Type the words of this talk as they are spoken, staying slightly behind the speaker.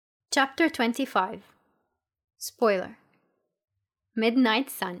Chapter 25. Spoiler. Midnight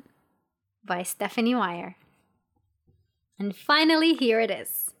Sun by Stephenie Meyer. And finally, here it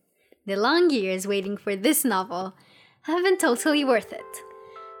is. The long years waiting for this novel have been totally worth it.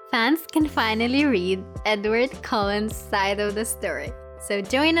 Fans can finally read Edward Cullen's side of the story. So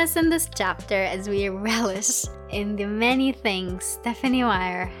join us in this chapter as we relish in the many things Stephenie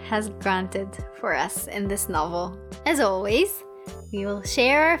Meyer has granted for us in this novel. As always, we will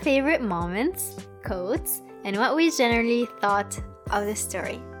share our favorite moments, quotes, and what we generally thought of the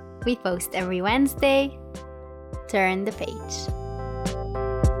story. We post every Wednesday. Turn the page.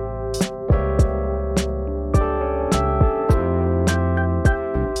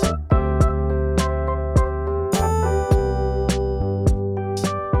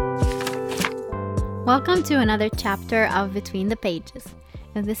 Welcome to another chapter of Between the Pages.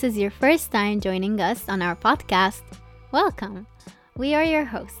 If this is your first time joining us on our podcast, welcome. We are your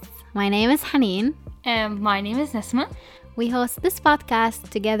hosts. My name is Haneen. And my name is Nesma. We host this podcast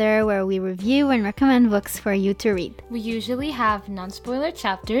together where we review and recommend books for you to read. We usually have non-spoiler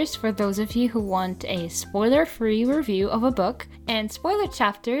chapters for those of you who want a spoiler-free review of a book, and spoiler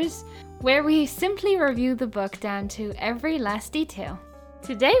chapters where we simply review the book down to every last detail.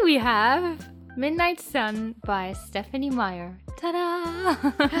 Today we have Midnight Sun by Stephenie Meyer. Ta-da!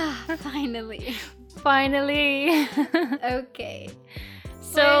 Finally. Finally! Okay.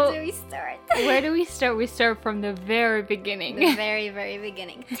 So, where do we start? Where do we start? We start from the very beginning. The very, very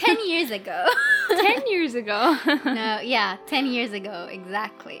beginning. 10 years ago. 10 years ago. No, yeah, 10 years ago,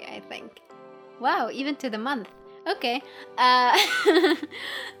 exactly, I think. Wow, even to the month. Okay. I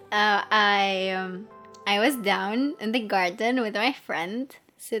was down in the garden with my friend,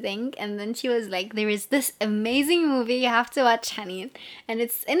 sitting, and then she was like, there is this amazing movie you have to watch, honey, and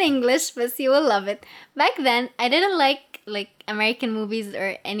it's in English, but you will love it. Back then, I didn't like American movies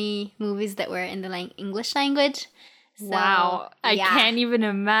or any movies that were in the English language. So, wow, I can't even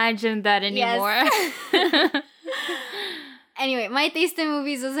imagine that anymore. Yes. Anyway, my taste in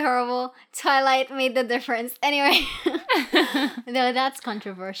movies was horrible. Twilight made the difference. Anyway, though that's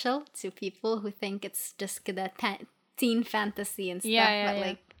controversial to people who think it's just the teen fantasy and stuff.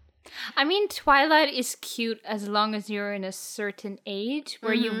 Yeah. I mean, Twilight is cute as long as you're in a certain age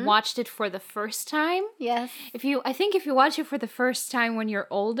where you watched it for the first time. Yes. I think if you watch it for the first time when you're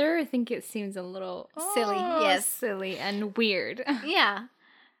older, I think it seems a little silly. Yes, silly and weird. Yeah,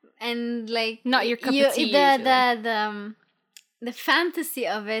 and not your cup of tea. The fantasy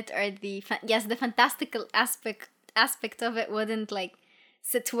of it, or the fantastical aspect of it wouldn't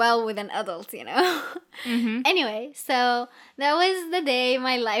sit well with an adult, you know. Anyway, so that was the day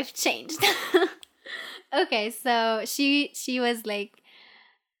my life changed. Okay, so she was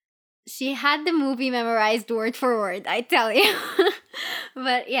she had the movie memorized word for word, I tell you.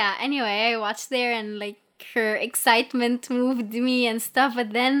 But yeah, anyway, I watched there and her excitement moved me and stuff,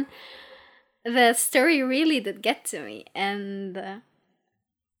 but then the story really did get to me, and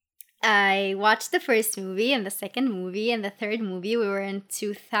I watched the first movie and the second movie and the third movie. We were in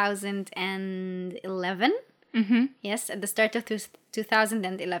 2011. Yes, at the start of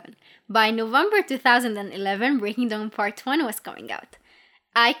 2011. By November 2011, Breaking Dawn Part 1 was coming out.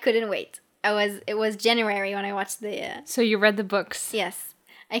 I couldn't wait. It was January when I watched the... So you read the books? Yes.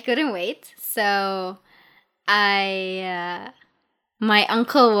 I couldn't wait. So my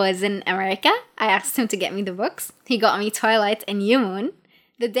uncle was in America. I asked him to get me the books. He got me Twilight and New Moon.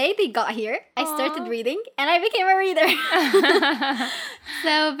 The day they got here, I started reading, and I became a reader.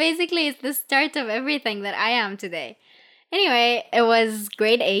 So basically, it's the start of everything that I am today. Anyway, it was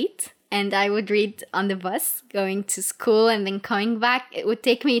grade 8, and I would read on the bus, going to school and then coming back. It would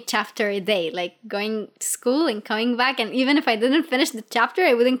take me a chapter a day, going to school and coming back. And even if I didn't finish the chapter,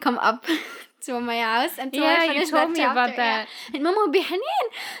 I wouldn't come up to my house until I finished that chapter. You told me about that. Yeah. And Mama would be, Haneen,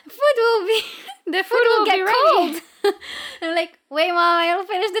 the food will get cold. I'm like, wait, Mom, I'll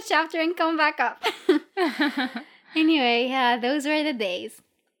finish the chapter and come back up. Anyway, yeah, those were the days.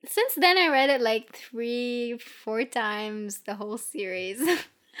 Since then, I read it 3-4 times, the whole series.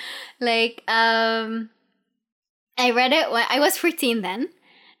 I read it when I was 14 then.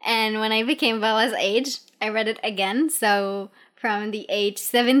 And when I became Bella's age, I read it again. So from the age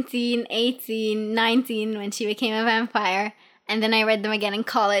 17, 18, 19, when she became a vampire. And then I read them again in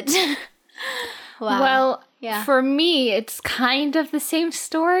college. Wow. Well, yeah. For me, it's kind of the same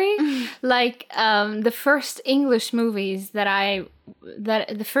story. The first English movies the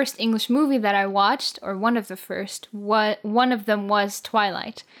first English movie that I watched, or one of the first, one of them was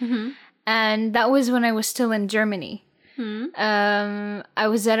Twilight. And that was when I was still in Germany. I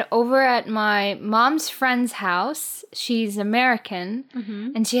was over at my mom's friend's house. She's American,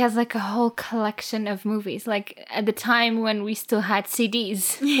 and she has like a whole collection of movies. Like at the time when we still had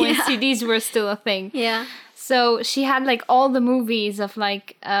CDs, when CDs were still a thing. Yeah. So she had like all the movies of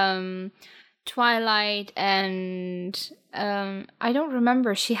like Twilight and I don't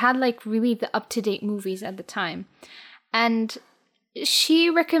remember. She had like really the up-to-date movies at the time. And she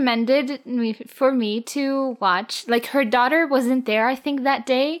recommended for me to watch, like her daughter wasn't there, I think, that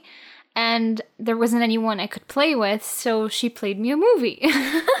day. And there wasn't anyone I could play with. So she played me a movie.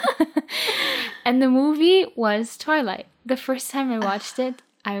 And the movie was Twilight. The first time I watched it,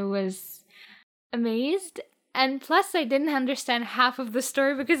 I was amazed. And plus, I didn't understand half of the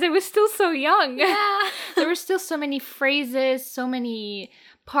story because I was still so young. Yeah. There were still so many phrases, so many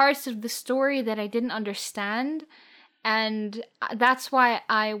parts of the story that I didn't understand. And that's why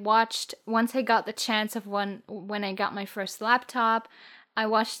I watched, once I got the chance of when I got my first laptop, I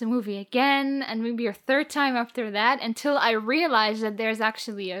watched the movie again and maybe a third time after that until I realized that there's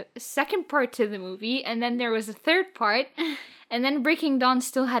actually a second part to the movie. And then there was a third part. And then Breaking Dawn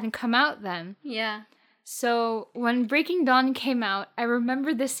still hadn't come out then. Yeah. So when Breaking Dawn came out, I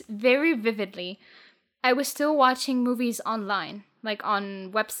remember this very vividly. I was still watching movies online, like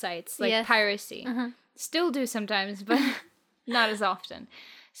on websites, like piracy. Still do sometimes, but not as often.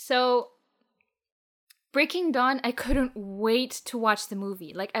 So Breaking Dawn, I couldn't wait to watch the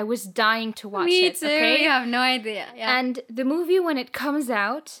movie. Like I was dying to watch it. Me too. Okay? You have no idea. Yeah. And the movie, when it comes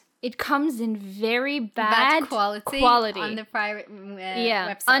out, it comes in very bad quality on the private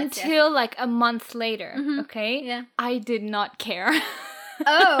website. Until like a month later. Okay? Yeah. I did not care.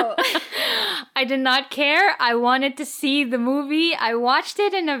 Oh. I did not care. I wanted to see the movie. I watched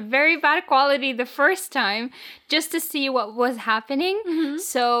it in a very bad quality the first time just to see what was happening.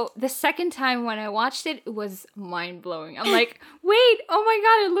 So the second time when I watched it, it was mind-blowing. I'm like, wait, oh my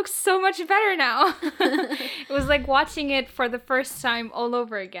god, it looks so much better now. It was like watching it for the first time all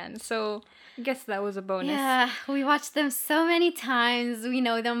over again. So I guess that was a bonus. Yeah, we watched them so many times. We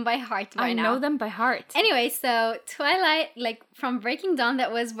know them by heart by now. I know them by heart. Anyway, so Twilight, like from Breaking Dawn,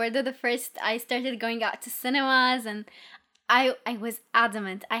 that was one of the first I started going out to cinemas, and I was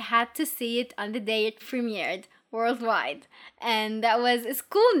adamant. I had to see it on the day it premiered worldwide, and that was a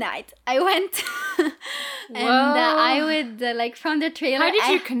school night. I went and I would like from the trailer. How did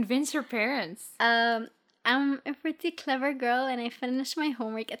you convince your parents? I'm a pretty clever girl, and I finished my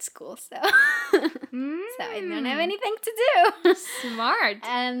homework at school, so so I don't have anything to do. Smart.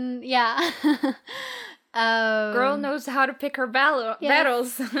 And yeah. Girl knows how to pick her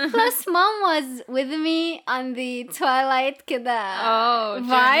battles. Plus, mom was with me on the Twilight vibe.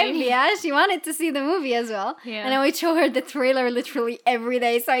 Journey. Yeah, she wanted to see the movie as well. Yeah. And I would show her the trailer literally every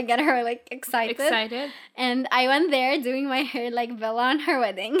day, so I get her like excited. And I went there doing my hair like Bella on her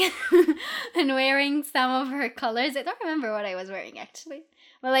wedding, and wearing some of her colors. I don't remember what I was wearing actually.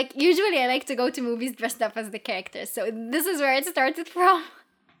 But like usually, I like to go to movies dressed up as the characters. So this is where it started from.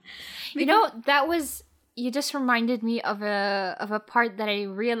 You know, that was. You just reminded me of a part that I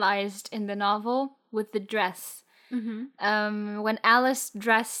realized in the novel with the dress. When Alice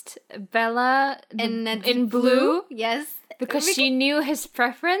dressed Bella in blue. Yes. Because she knew his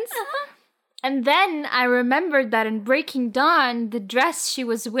preference. And then I remembered that in Breaking Dawn, the dress she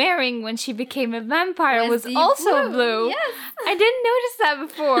was wearing when she became a vampire was also blue. Yes. I didn't notice that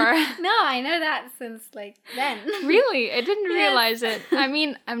before. No, I know that since like then. Really? I didn't realize it. I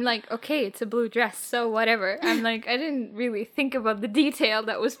mean, I'm like, okay, it's a blue dress, so whatever. I'm like, I didn't really think about the detail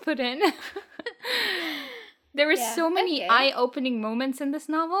that was put in. There were so many eye-opening moments in this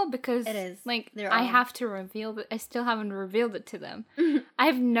novel because it is. Like I have to reveal that I still haven't revealed it to them.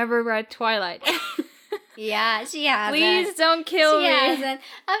 I've never read Twilight. Yeah, she hasn't. Please don't kill me. She hasn't.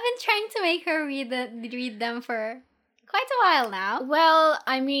 I've been trying to make her read them for quite a while now. Well,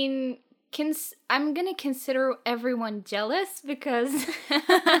 I mean, I'm gonna consider everyone jealous because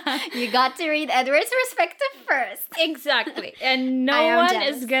you got to read Edward's perspective first. Exactly. And no one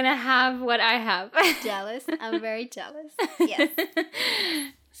jealous. Is gonna have what I have. Jealous? I'm very jealous. Yes.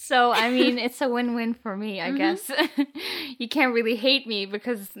 So, I mean, it's a win-win for me, I guess. You can't really hate me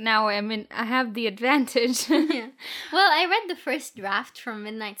because now I have the advantage. Yeah. Well, I read the first draft from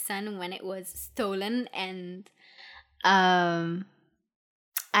Midnight Sun when it was stolen, and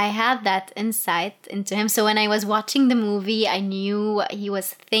I had that insight into him. So when I was watching the movie, I knew what he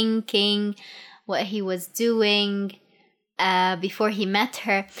was thinking, what he was doing. before he met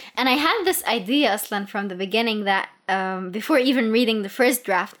her. And I had this idea, Aslan, from the beginning that before even reading the first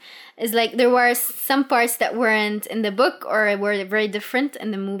draft, is like there were some parts that weren't in the book or were very different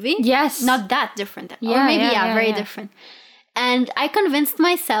in the movie. Yes. Not that different. Yeah, or maybe, yeah, very yeah. different. And I convinced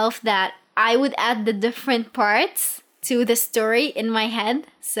myself that I would add the different parts to the story in my head.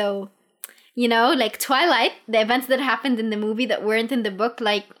 So, you know, like Twilight, the events that happened in the movie that weren't in the book,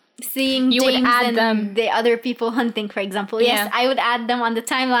 like seeing You would James add and them. the other people hunting, for example. Yes, Yeah. I would add them on the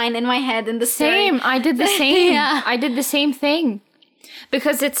timeline in my head in the story. Same. I did the same. Yeah. I did the same thing.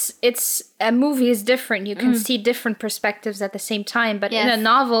 Because it's a movie is different. You can see different perspectives at the same time. But in a Yes.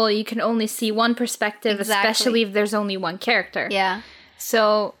 novel, you can only see one perspective, Exactly. especially if there's only one character. Yeah.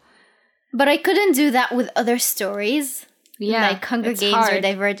 So, But I couldn't do that with other stories. yeah. Like Hunger it's Games or hard.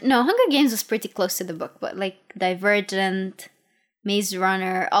 Divergent. No, Hunger Games was pretty close to the book, but like Divergent, Maze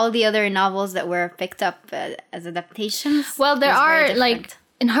Runner, all the other novels that were picked up as adaptations. Well, there was very are, different. like,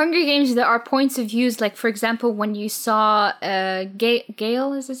 in Hunger Games, there are points of views. Like, for example, when you saw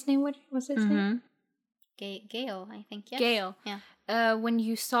Gale, is his name? What was his name? Gale, I think. Yes. Gale. Yeah. When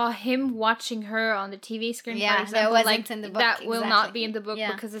you saw him watching her on the TV screen, Yeah, for that example, wasn't like, in the book, that will not exactly. be in the book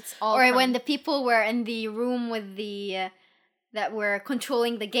Yeah. because it's all Or from- when the people were in the room with the that were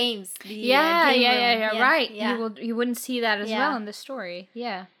controlling the games. The, yeah, game yeah, room. right. Yeah. You wouldn't see that as Yeah. well in the story.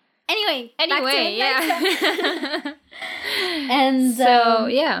 Yeah. Anyway, back to Anyway, Midnight Sun. yeah. And So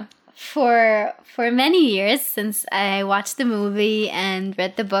yeah. for many years since I watched the movie and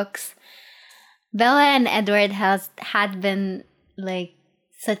read the books, Bella and Edward had been like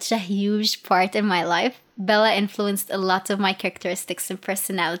such a huge part in my life. Bella influenced a lot of my characteristics and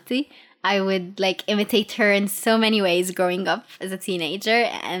personality. I would like imitate her in so many ways growing up as a teenager,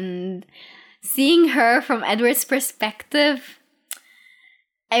 and seeing her from Edward's perspective,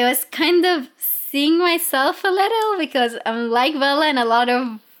 I was kind of seeing myself a little because I'm like Bella in a lot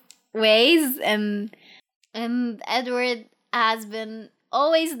of ways, and Edward has been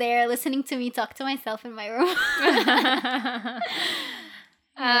always there listening to me talk to myself in my room.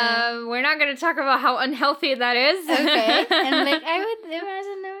 We're not going to talk about how unhealthy that is. Okay. And like I would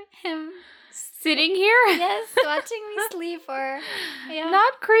imagine him Sitting here? yes, watching me sleep or yeah.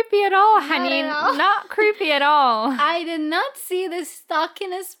 Not creepy at all, Not honey. at all. Not creepy at all. I did not see the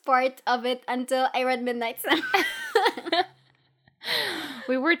stalkiness part of it until I read Midnight Sun.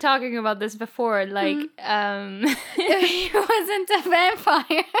 We were talking about this before, like, He wasn't a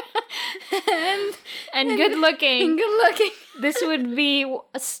vampire. and good looking. Good looking. This would be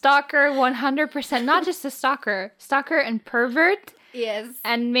a stalker 100%. Not just a stalker and pervert. Yes.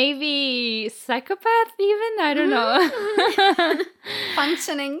 And maybe psychopath even? I don't know.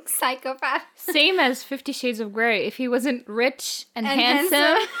 Functioning psychopath. Same as 50 Shades of Grey. If he wasn't rich and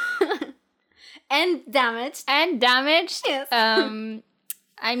handsome and damaged. and damaged, Yes.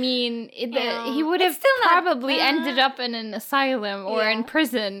 I mean, Yeah. he would It's have still not- probably ended up in an asylum or in Yeah.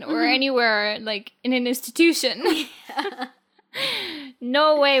 prison or anywhere, like, in an institution.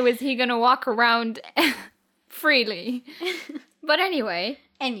 No way was he gonna walk around freely. But anyway,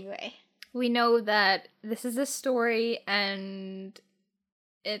 we know that this is a story and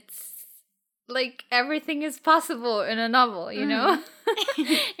it's like everything is possible in a novel, you know?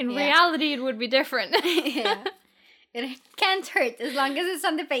 In Yeah. reality, it would be different. Yeah. It can't hurt as long as it's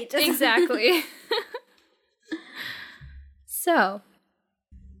on the pages. Exactly. So,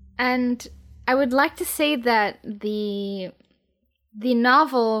 and I would like to say that the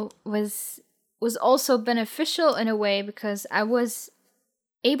novel was also beneficial in a way because I was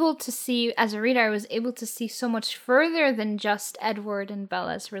able to see, as a reader, I was able to see so much further than just Edward and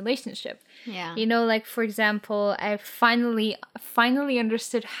Bella's relationship. Yeah. You know, like, for example, I finally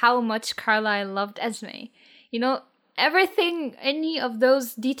understood how much Carlisle loved Esme. You know, everything, any of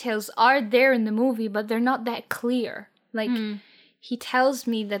those details are there in the movie, but they're not that clear. Like, he tells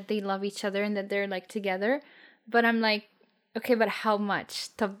me that they love each other and that they're, like, together, but I'm like, okay, but how much?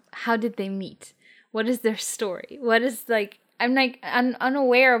 How did they meet? What is their story? What is, like, I'm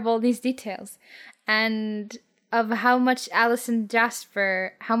unaware of all these details. And of how much Alice and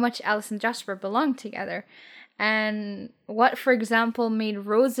Jasper belong together. And what, for example, made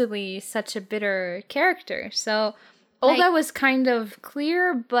Rosalie such a bitter character. So all that was kind of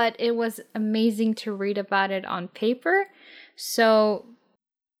clear, but it was amazing to read about it on paper. So,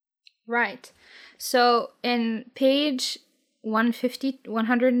 right. So in page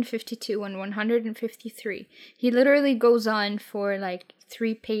 152 and 153, he literally goes on for like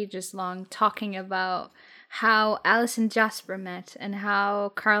 3 pages long talking about how Alice and Jasper met and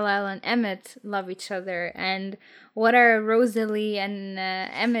how Carlisle and Emmett love each other and what are Rosalie and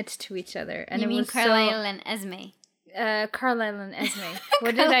Emmett to each other. And You it mean was Carlisle and Esme? Carlisle and Esme.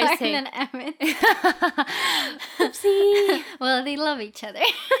 What did I say? And Emmett. Oopsie. Well, they love each other.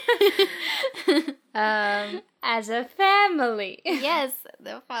 As a family. Yes,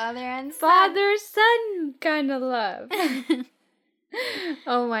 the father and son. Father-son kind of love.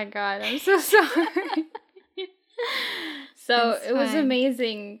 Oh my god, I'm so sorry. So It's it was fine.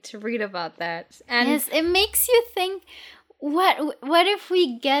 amazing to read about that. And Yes, it makes you think, what if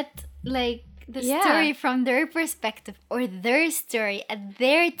we get like the Yeah. story from their perspective, or their story at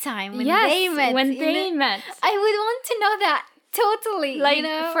their time when yes, they met? when you they know? met. I would want to know that totally. Like, you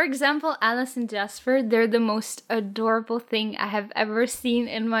know? for example, Alice and Jasper, they're the most adorable thing I have ever seen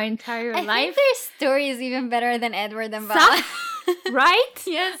in my entire I life. think their story is even better than Edward and Bella. Right?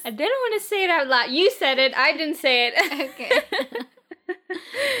 Yes. I didn't want to say it out loud. You said it. I didn't say it. Okay.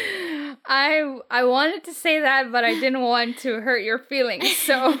 I wanted to say that, but I didn't want to hurt your feelings.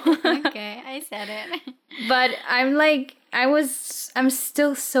 So, Okay, I said it. but I'm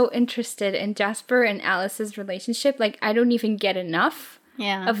still so interested in Jasper and Alice's relationship. Like, I don't even get enough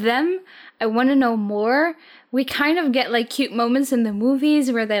Yeah. of them. I want to know more. We kind of get like cute moments in the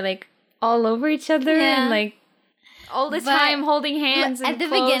movies where they like all over each other Yeah. and like all the But time holding hands at and the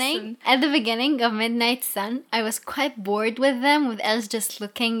close beginning, and- at the beginning of Midnight Sun, I was quite bored with them, with Els just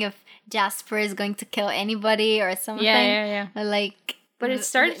looking if Jasper is going to kill anybody or something. Yeah. Like, But it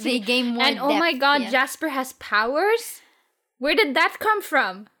started to they get- gain more And oh my depth, god, yeah. Jasper has powers? Where did that come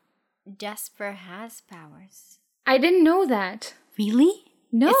from? Jasper has powers. I didn't know that. Really?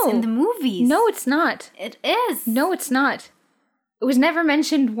 No. It's in the movies. No, it's not. It is. No, it's not. It was never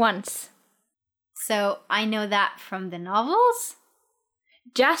mentioned once. So I know that from the novels?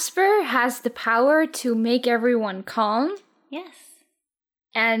 Jasper has the power to make everyone calm Yes.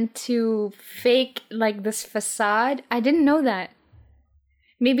 and to fake like this facade. I didn't know that.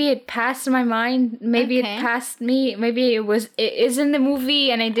 Maybe it passed my mind. Maybe Okay. it passed me. Maybe it is in the movie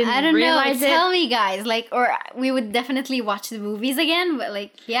and I didn't I don't know. realize it. Tell me, guys. Like, or we would definitely watch the movies again, but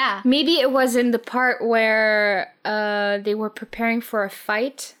like, yeah. Maybe it was in the part where they were preparing for a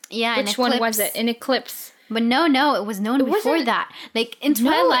fight. Yeah, in Which one was Eclipse. it? In Eclipse. But no, it was known before wasn't- that. Like in No, it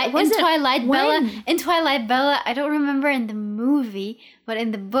Twilight, in wasn't. Twilight, Bella, When? in Twilight, Bella. I don't remember in the movie, but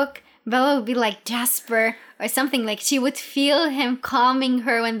in the book, Bella would be like Jasper or something. Like she would feel him calming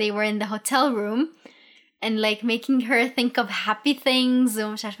her when they were in the hotel room, and like making her think of happy things.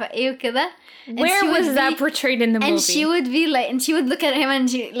 ومش عارفة إيه وكده. And Where she would was that be- portrayed in the movie? And she would be like, and she would look at him and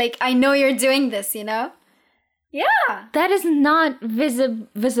she like, I know you're doing this, you know? Yeah. That is not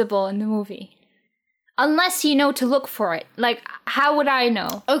visible in the movie. Unless you know to look for it. Like, how would I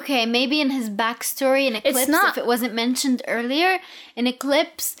know? Okay, maybe in his backstory in Eclipse, not- if it wasn't mentioned earlier, in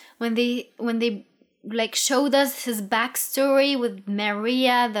Eclipse, when they like showed us his backstory with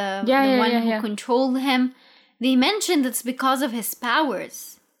Maria, the one who controlled him, they mentioned it's because of his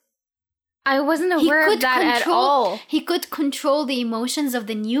powers. I wasn't aware of that at all. He could control the emotions of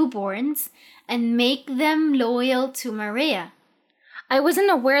the newborns and make them loyal to Maria. I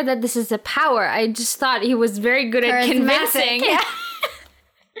wasn't aware that this is a power. I just thought he was very good at convincing. Yeah.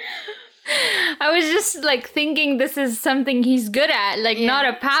 I was just like thinking this is something he's good at, like not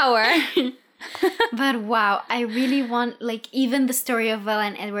a power. But wow, I really want like even the story of Bella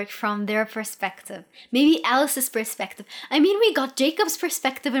and Edward from their perspective. Maybe Alice's perspective. I mean, we got Jacob's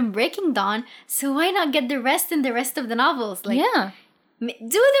perspective in Breaking Dawn, so why not get the rest in the rest of the novels? Like, Yeah. do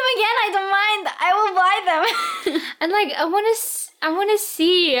them again. I don't mind. I will buy them. And like I want to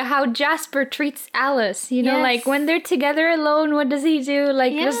see how Jasper treats Alice, you know, Yes. like when they're together alone, what does he do?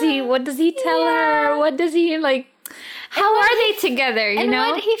 Like Yeah. what does he tell her? What does he like how what are they together, you And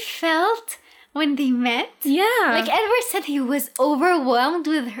know? what he felt when they met. Yeah. Like Edward said, he was overwhelmed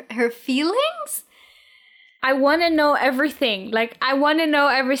with her feelings. I want to know everything. Like, I want to know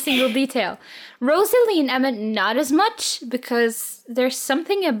every single detail. Rosalie and Emmett, not as much, because there's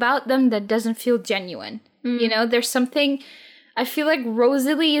something about them that doesn't feel genuine. You know, there's something... I feel like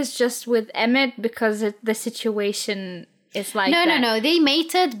Rosalie is just with Emmett because the situation is like that. No. They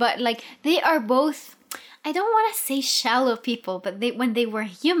mated, but like they are both... I don't want to say shallow people, but when they were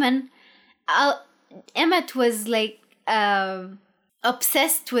human, Emmett was like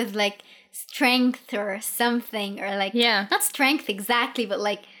obsessed with like strength or something, or like not strength exactly, but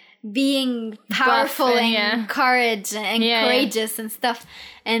like being powerful and courage and courageous and stuff.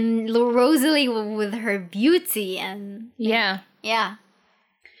 And Rosalie with her beauty and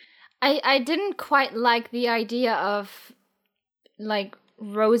I didn't quite like the idea of like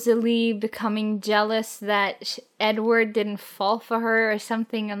Rosalie becoming jealous that Edward didn't fall for her or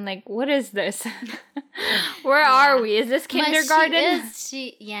something. I'm like, what is this? Where are we? Is this But kindergarten?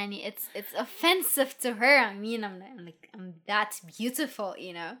 Yani, it's offensive to her. I mean, I'm that beautiful,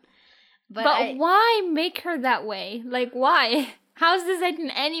 you know. But why make her that way? Like, why? How is this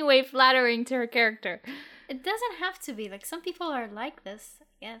in any way flattering to her character? It doesn't have to be. Like, some people are like this, I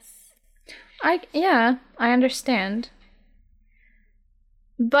guess. I understand.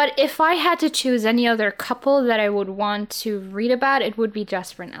 But if I had to choose any other couple that I would want to read about, it would be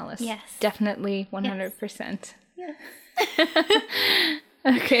Jasper and Alice. Yes. Definitely 100%. Yes.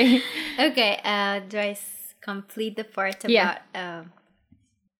 Okay. Okay, do I complete the part about...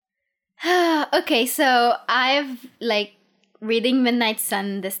 Okay, so I've, like, reading Midnight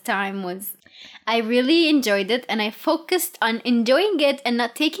Sun this time was... I really enjoyed it, and I focused on enjoying it and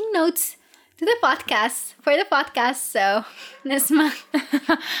not taking notes for the podcast, so Nisma.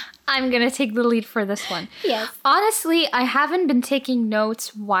 I'm gonna take the lead for this one. Yes. Honestly, I haven't been taking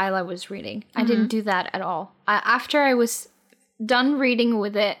notes while I was reading. I didn't do that at all. After I was done reading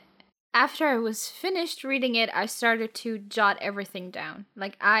with it, after I was finished reading it, I started to jot everything down.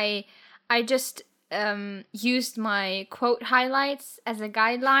 Like, I just used my quote highlights as a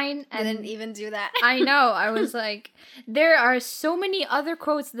guideline. I didn't even do that. I know. I was like, there are so many other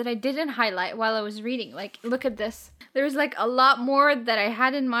quotes that I didn't highlight while I was reading. Like, look at this. There's like a lot more that I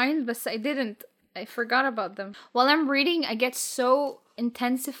had in mind, but I didn't. I forgot about them. While I'm reading, I get so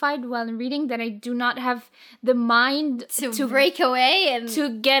intensified while I'm reading that I do not have the mind to break away and to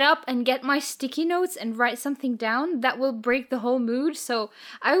get up and get my sticky notes and write something down. That will break the whole mood. So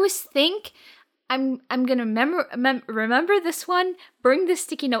I always think I'm gonna remember this one, bring the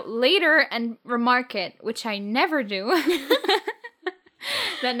sticky note later and remark it, which I never do.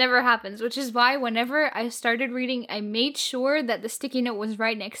 That never happens, which is why whenever I started reading, I made sure that the sticky note was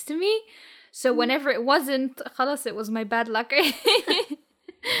right next to me. So whenever it wasn't, خلاص, it was my bad luck.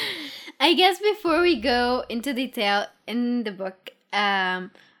 I guess before we go into detail in the book,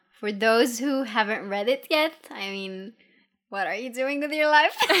 for those who haven't read it yet, I mean, what are you doing with your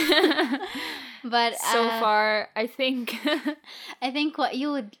life? But so far, I think what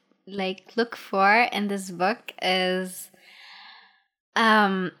you would like look for in this book is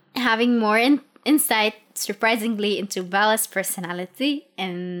having more insight, surprisingly, into Bella's personality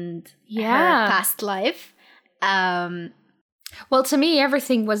and her past life. Well, to me,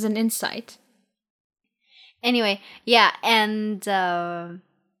 everything was an insight. Anyway, yeah, and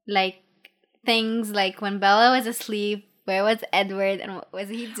like things like when Bella was asleep, where was Edward and what was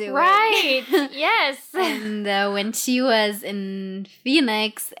he doing? Right, yes. And when she was in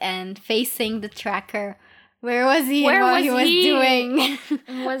Phoenix and facing the tracker, where was he and what he was doing?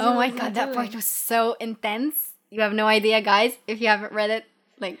 Oh my god, that part was so intense. You have no idea, guys. If you haven't read it,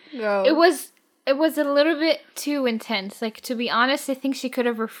 like, go. It was a little bit too intense. Like, to be honest, I think she could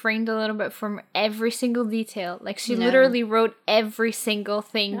have refrained a little bit from every single detail. Like, she literally wrote every single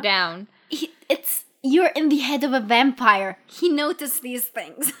thing down. You're in the head of a vampire. He noticed these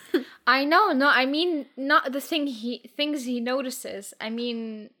things. I know. No, I mean, not the things he notices. I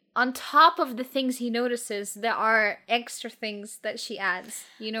mean, on top of the things he notices, there are extra things that she adds.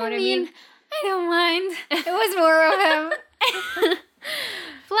 You know what I mean? I don't mind. It was more of him.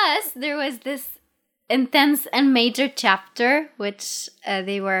 Plus, there was this intense and major chapter, which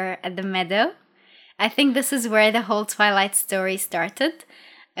they were at the meadow. I think this is where the whole Twilight story started.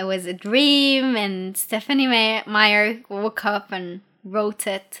 It was a dream, and Stephanie Meyer woke up and wrote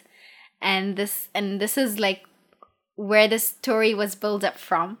it. And this is like where the story was built up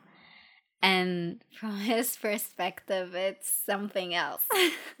from. And from his perspective, it's something else.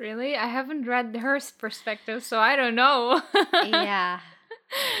 Really? I haven't read her perspective, so I don't know. Yeah.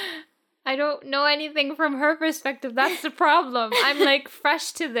 I don't know anything from her perspective. That's the problem. I'm like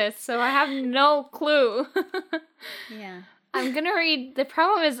fresh to this, so I have no clue. Yeah. I'm gonna read. The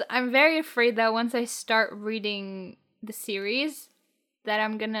problem is I'm very afraid that once I start reading the series, that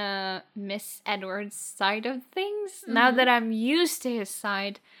I'm gonna miss Edward's side of things. Mm-hmm. Now that I'm used to his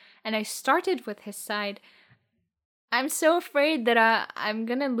side, and I started with his side, I'm so afraid that I'm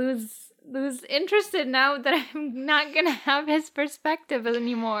gonna lose interest now that I'm not gonna have his perspective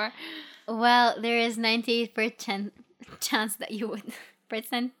anymore. Well, there is 98% chance that you would.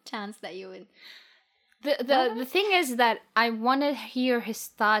 The thing is that I want to hear his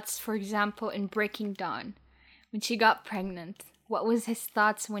thoughts, for example, in Breaking Dawn, when she got pregnant. What was his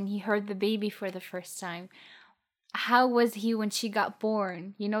thoughts when he heard the baby for the first time? How was he when she got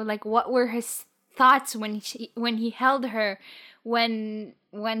born? You know, like, what were his thoughts when he held her, when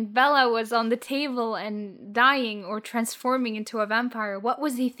Bella was on the table and dying or transforming into a vampire? What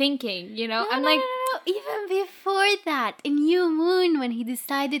was he thinking? You know, I'm like, even before that, in New Moon, when he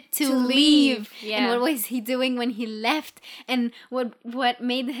decided to leave, leave, yeah. and what was he doing when he left, and what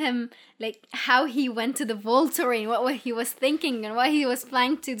made him, like, how he went to the Volturi, and what he was thinking, and what he was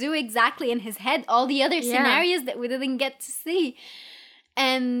planning to do exactly in his head, all the other scenarios that we didn't get to see.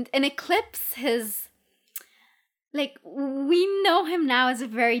 And in Eclipse, we know him now as a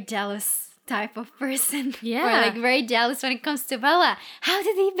very jealous type of person. Yeah. Or like very jealous when it comes to Bella. How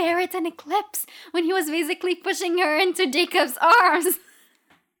did he bear it in Eclipse when he was basically pushing her into Jacob's arms?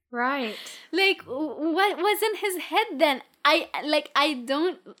 Right. Like, what was in his head then? I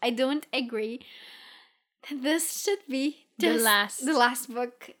don't agree that this should be just the last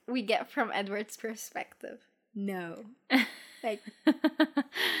book we get from Edward's perspective. No. Like,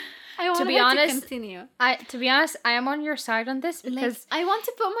 I want to be honest, to continue. To be honest, I am on your side on this because I want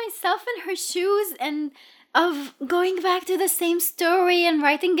to put myself in her shoes and of going back to the same story and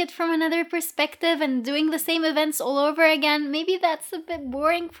writing it from another perspective and doing the same events all over again. Maybe that's a bit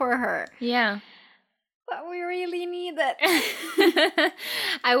boring for her. Yeah. But we really need it.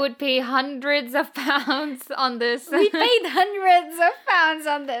 I would pay hundreds of pounds on this. We paid hundreds of pounds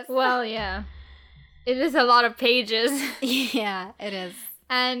on this. Well, yeah. It is a lot of pages. Yeah, it is.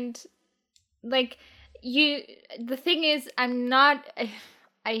 And, like, the thing is, I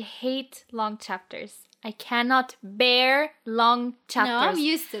hate long chapters. I cannot bear long chapters. No, I'm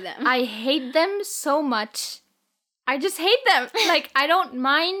used to them. I hate them so much. I just hate them. Like, I don't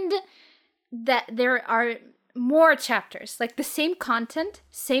mind that there are more chapters. Like, the same content,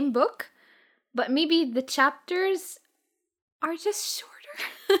 same book, but maybe the chapters are just shorter.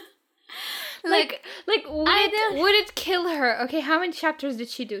 Like would it kill her? Okay, how many chapters did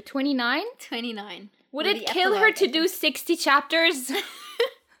she do? 29? 29. Would it kill her to do 60 chapters?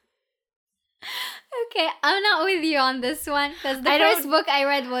 Okay, I'm not with you on this one because the first book I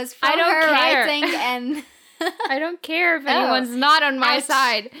read was from her writing and... I don't care if anyone's not on my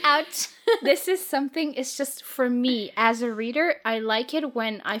side. Ouch. This is something, it's just for me as a reader, I like it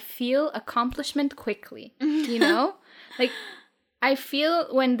when I feel accomplishment quickly, you know? Like... I feel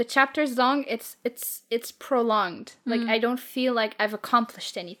when the chapter is long, it's prolonged. Like, I don't feel like I've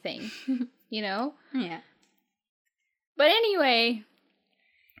accomplished anything, you know? Yeah. But anyway,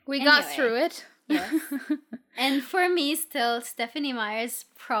 we got through it. Yes. And for me, still, Stephenie Meyer's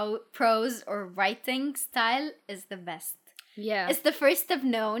prose or writing style is the best. Yeah. It's the first I've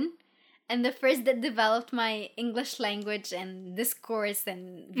known. And the first that developed my English language and discourse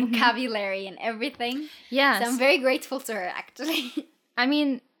and vocabulary and everything. Yes. So I'm very grateful to her, actually. I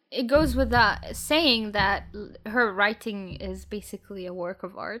mean, it goes with that saying that her writing is basically a work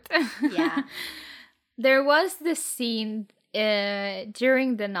of art. Yeah. There was this scene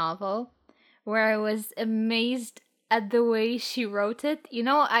during the novel where I was amazed at the way she wrote it. You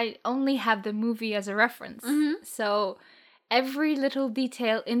know, I only have the movie as a reference. Mm-hmm. So... every little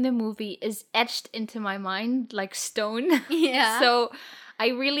detail in the movie is etched into my mind like stone. Yeah. So I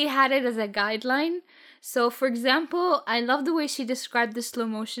really had it as a guideline. So, for example, I love the way she described the slow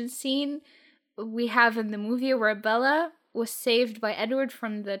motion scene we have in the movie where Bella was saved by Edward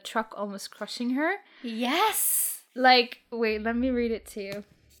from the truck almost crushing her. Yes. Like, wait, let me read it to you.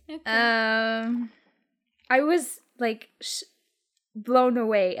 Okay. I was like blown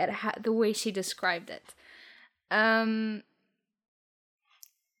away at the way she described it.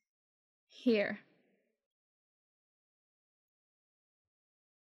 Here.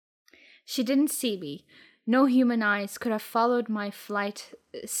 She didn't see me. No human eyes could have followed my flight,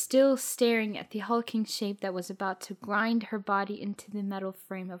 still staring at the hulking shape that was about to grind her body into the metal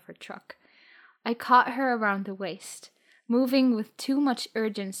frame of her truck. I caught her around the waist, moving with too much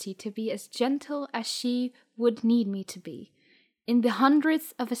urgency to be as gentle as she would need me to be. In the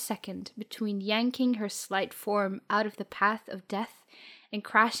hundredth of a second between yanking her slight form out of the path of death and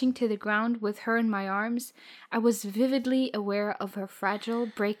crashing to the ground with her in my arms, I was vividly aware of her fragile,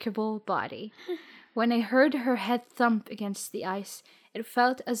 breakable body. When I heard her head thump against the ice, it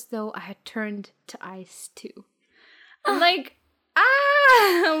felt as though I had turned to ice too. I'm like,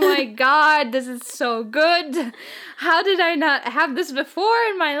 oh my god, this is so good. How did I not have this before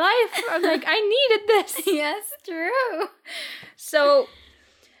in my life? I'm like, I needed this. Yes, true. So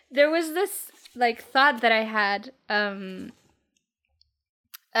there was this like thought that I had,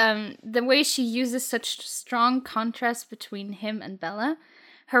 the way she uses such strong contrast between him and Bella.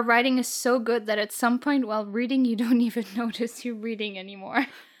 Her writing is so good that at some point while reading, you don't even notice you're reading anymore.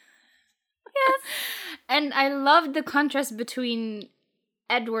 Yes. And I loved the contrast between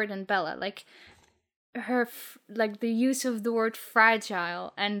Edward and Bella. Like, like the use of the word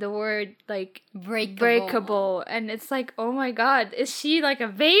fragile and the word like breakable. And it's like, oh my god, is she like a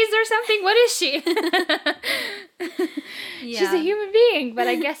vase or something? What is she? She's a human being, but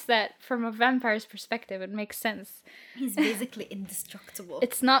I guess that from a vampire's perspective it makes sense. He's basically indestructible.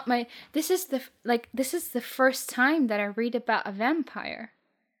 It's not my this is the first time that I read about a vampire.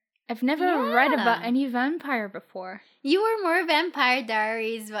 I've never read about any vampire before. You were more Vampire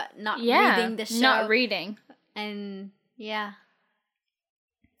Diaries, but not reading the show. Not reading. And yeah.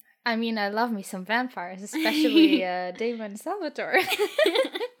 I mean, I love me some vampires, especially Damon Salvatore.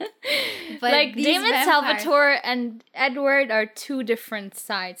 But like, Damon Salvatore and Edward are two different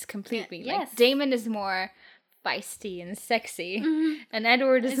sides completely. Yes. Like, Damon is more feisty and sexy, and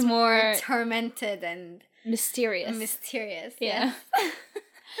Edward is more tormented and mysterious. Yeah.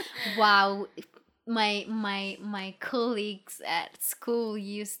 Wow. My colleagues at school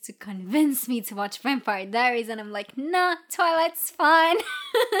used to convince me to watch Vampire Diaries, and I'm like, nah, Twilight's fine.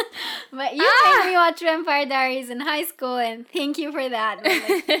 But you made me watch Vampire Diaries in high school, and thank you for that.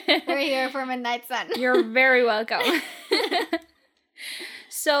 Like, we're here for Midnight Sun. You're very welcome.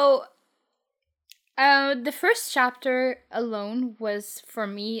 So, the first chapter alone was, for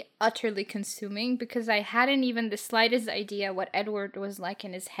me, utterly consuming because I hadn't even the slightest idea what Edward was like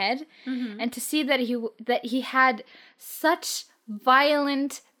in his head. And to see that he had such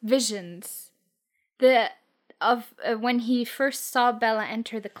violent visions of when he first saw Bella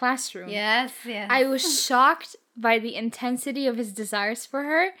enter the classroom. Yes. I was shocked by the intensity of his desires for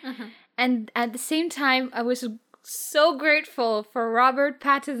her. And at the same time, I was so grateful for Robert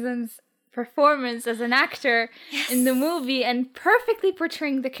Pattinson's performance as an actor in the movie and perfectly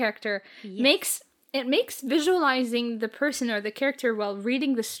portraying the character. Makes visualizing the person or the character while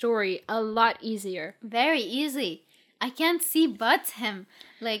reading the story a lot easier. Very easy. I can't see but him.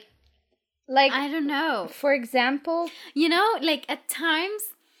 Like I don't know. For example, you know, like at times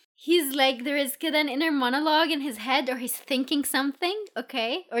he's like, there is an inner monologue in his head, or he's thinking something,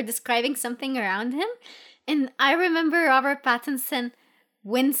 okay, or describing something around him. And I remember Robert Pattinson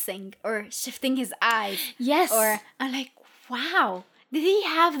wincing or shifting his eyes. Yes. Or I'm like, wow, did he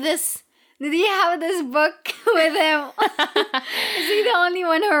have this book with him? Is he the only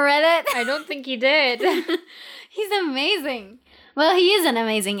one who read it? I don't think he did. He's amazing. Well, he is an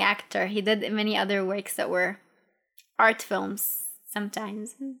amazing actor. He did many other works that were art films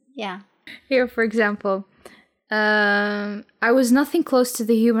sometimes. Yeah. Here, for example, I was nothing close to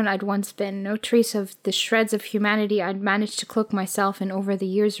the human I'd once been. No trace of the shreds of humanity I'd managed to cloak myself in over the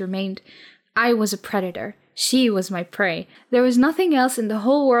years remained. I was a predator. She was my prey. There was nothing else in the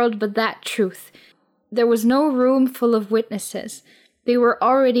whole world but that truth. There was no room full of witnesses. They were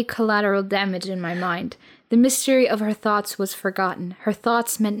already collateral damage in my mind. The mystery of her thoughts was forgotten. Her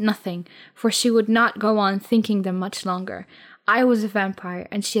thoughts meant nothing, for she would not go on thinking them much longer. I was a vampire,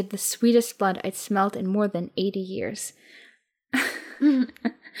 and she had the sweetest blood I'd smelt in more than 80 years.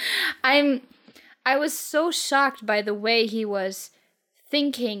 I was so shocked by the way he was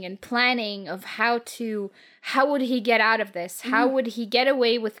thinking and planning of how would he get out of this? How would he get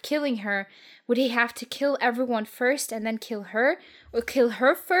away with killing her? Would he have to kill everyone first and then kill her? Or kill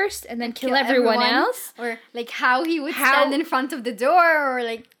her first and then kill everyone else? Or like how he would stand in front of the door, or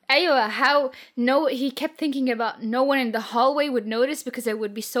like... He kept thinking about no one in the hallway would notice because it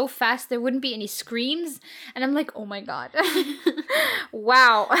would be so fast there wouldn't be any screams. And I'm like, oh my god.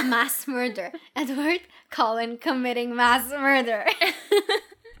 Wow. Mass murder. Edward Cullen committing mass murder.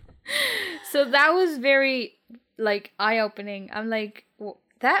 So that was very, like, eye-opening. I'm like,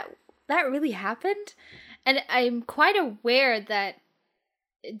 that really happened? And I'm quite aware that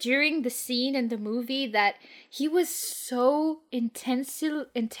during the scene in the movie that he was so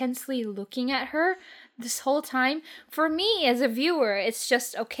intensely looking at her this whole time. For me as a viewer, it's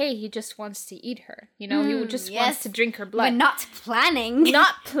just okay, he just wants to eat her, you know. He just wants to drink her blood, but not planning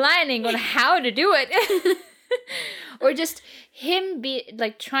on how to do it. Or just him be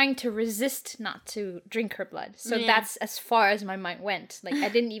like trying to resist not to drink her blood. So that's as far as my mind went. Like, I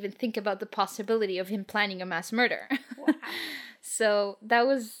didn't even think about the possibility of him planning a mass murder. Wow. So that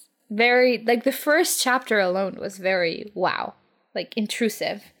was very, like, the first chapter alone was very, wow, like,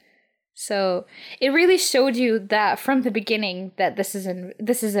 intrusive. So it really showed you that from the beginning that this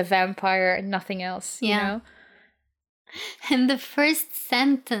is a vampire and nothing else, you know? And the first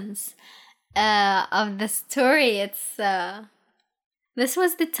sentence of the story, it's, this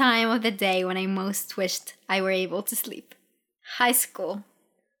was the time of the day when I most wished I were able to sleep. High school.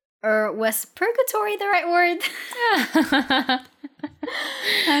 Or was purgatory the right word?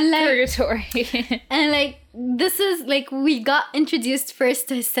 Purgatory. And like, this is like, we got introduced first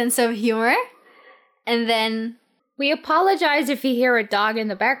to his sense of humor. And then We apologize if you hear a dog in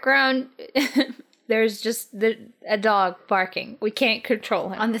the background. There's just a dog barking. We can't control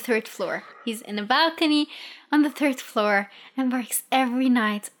him. on the 3rd floor. He's in a balcony on the 3rd floor and barks every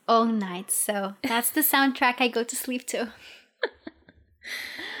night, all night. So that's the soundtrack I go to sleep to.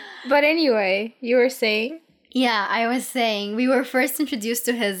 But anyway, you were saying? Yeah, I was saying we were first introduced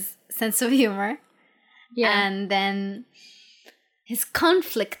to his sense of humor. Yeah. And then his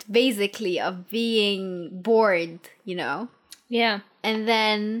conflict, basically, of being bored, you know? Yeah. And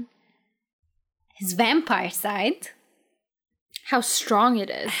then his vampire side. How strong it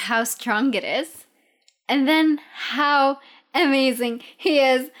is. How strong it is. And then how amazing he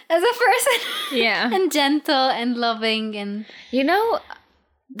is as a person. Yeah. And gentle and loving and... You know,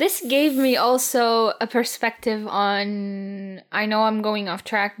 this gave me also a perspective on, I know I'm going off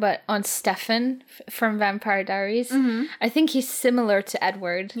track, but on Stefan from Vampire Diaries. Mhm. I think he's similar to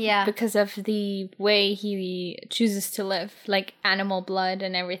Edward. Yeah. Because of the way he chooses to live, like animal blood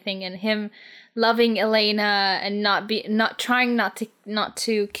and everything, and him loving Elena and not trying not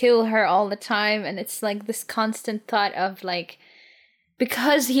to kill her all the time. And it's like this constant thought of like,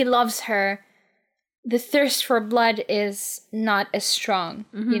 because he loves her, the thirst for blood is not as strong,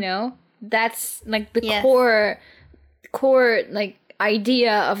 you know? That's like the Yes. core like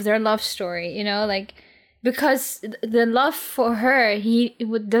idea of their love story, you know? Like, because the love for her,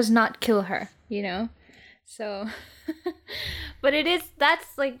 does not kill her, you know? So, but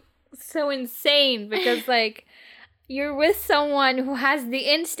that's like so insane because like, you're with someone who has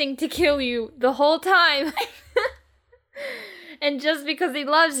the instinct to kill you the whole time. And just because he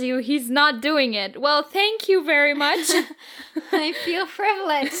loves you, he's not doing it. Well, thank you very much. I feel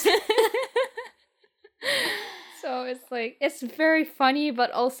privileged. So it's like, it's very funny, but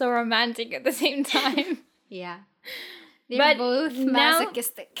also romantic at the same time. Yeah. They're But both now-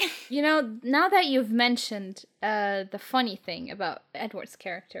 masochistic. You know, now that you've mentioned the funny thing about Edward's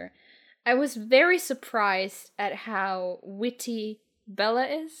character, I was very surprised at how witty Bella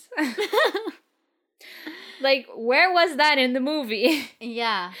is. Like, where was that in the movie?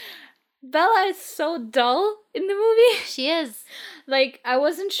 Yeah, Bella is so dull in the movie. she is. Like, I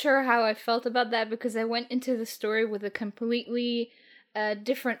wasn't sure how I felt about that because I went into the story with a completely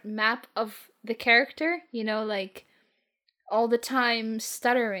different map of the character, you know, like all the time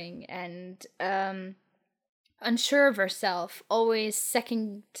stuttering and unsure of herself, always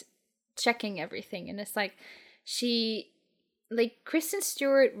second checking everything. And it's like Kristen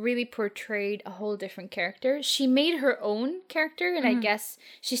Stewart really portrayed a whole different character. She made her own character, and I guess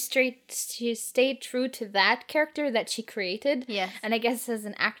she stayed true to that character that she created. Yes. And I guess as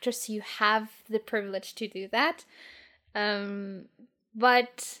an actress, you have the privilege to do that.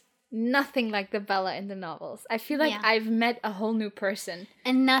 But nothing like the Bella in the novels. I feel like Yeah. I've met a whole new person.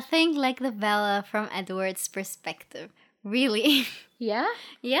 And nothing like the Bella from Edward's perspective. Really. Yeah?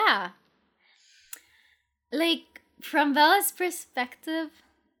 Yeah. Like, from Bella's perspective,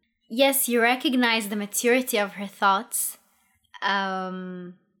 yes, you recognize the maturity of her thoughts.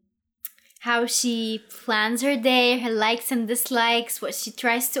 How she plans her day, her likes and dislikes, what she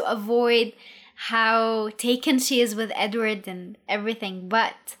tries to avoid, how taken she is with Edward and everything.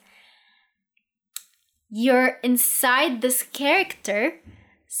 But you're inside this character,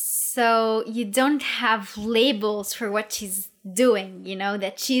 so you don't have labels for what she's doing, you know,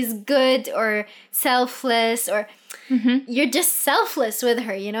 that she's good or selfless, or you're just selfless with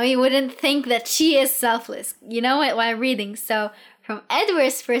her, you know, you wouldn't think that she is selfless, you know, while reading. So from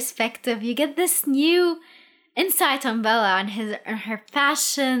Edward's perspective, you get this new insight on Bella, on her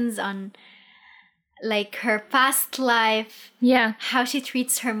passions, on like her past life, Yeah. how she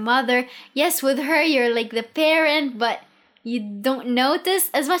treats her mother. Yes, with her, you're like the parent, but you don't notice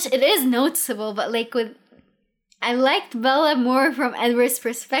as much. It is noticeable, but like I liked Bella more from Edward's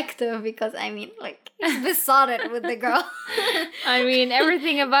perspective because, I mean, like, he's besotted with the girl. I mean,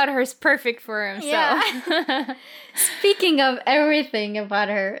 everything about her is perfect for him, so. Yeah. Speaking of everything about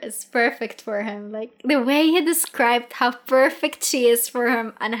her is perfect for him. Like, the way he described how perfect she is for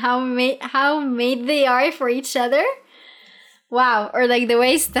him and how made they are for each other. Wow. Or like the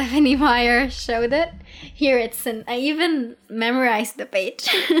way Stephenie Meyer showed it. Here I even memorized the page.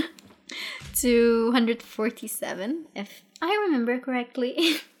 247, if I remember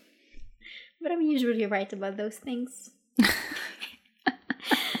correctly. But I'm usually right about those things.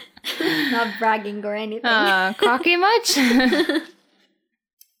 Not bragging or anything. Cocky much?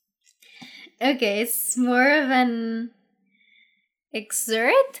 Okay, it's more of an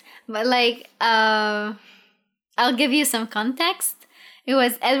excerpt, but like, I'll give you some context.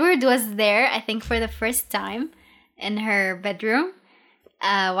 Edward was there, I think, for the first time in her bedroom.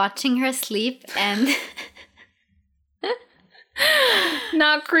 watching her sleep and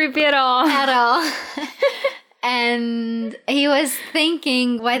Not creepy at all. at all. And he was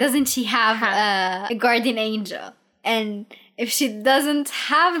thinking, why doesn't she have a guardian angel? And if she doesn't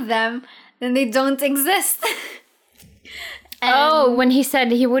have them, then they don't exist. Oh, when he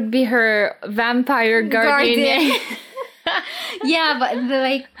said he would be her vampire guardian. Yeah, but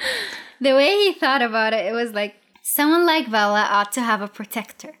the way he thought about it, it was like, someone like Bella ought to have a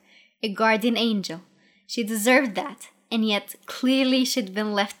protector, a guardian angel. She deserved that, and yet clearly she'd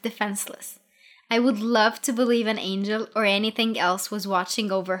been left defenseless. I would love to believe an angel or anything else was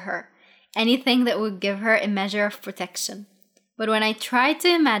watching over her, anything that would give her a measure of protection. But when I tried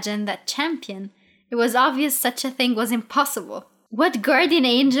to imagine that champion, it was obvious such a thing was impossible. What guardian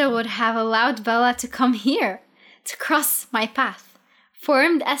angel would have allowed Bella to come here, to cross my path,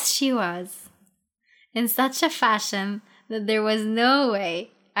 formed as she was, in such a fashion that there was no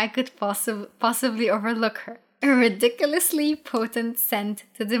way I could possibly overlook her? A ridiculously potent scent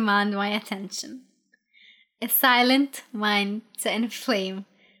to demand my attention. A silent mind to inflame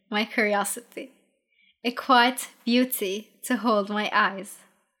my curiosity. A quiet beauty to hold my eyes.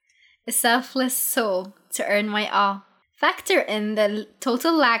 A selfless soul to earn my awe. Factor in the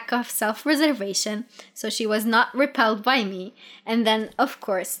total lack of self-preservation, so she was not repelled by me, and then, of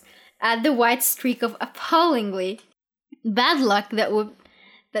course, add the white streak of appallingly bad luck that would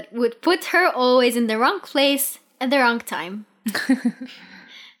put her always in the wrong place at the wrong time.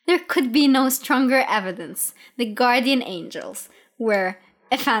 There could be no stronger evidence. The guardian angels were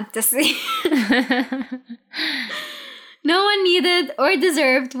a fantasy. No one needed or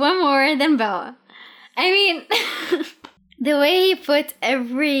deserved one more than Bella. I mean, the way he put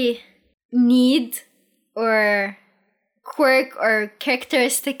every need or quirk or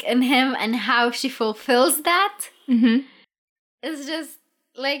characteristic in him and how she fulfills that is just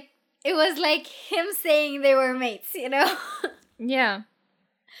like, it was like him saying they were mates, you know? Yeah.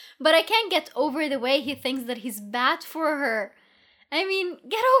 But I can't get over the way he thinks that he's bad for her. I mean,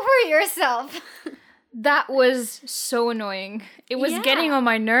 get over yourself. That was so annoying. It was Yeah. getting on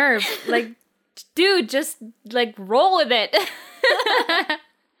my nerve. Like, dude, just like roll with it.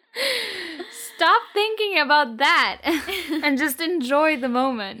 Stop thinking about that and just enjoy the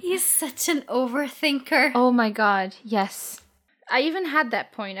moment. He's such an overthinker. Oh my god, yes. I even had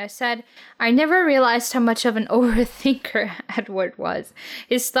that point. I said, I never realized how much of an overthinker Edward was.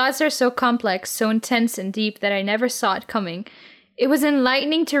 His thoughts are so complex, so intense and deep that I never saw it coming. It was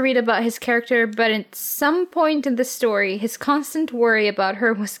enlightening to read about his character, but at some point in the story, his constant worry about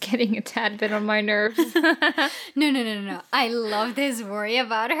her was getting a tad bit on my nerves. No. I loved his worry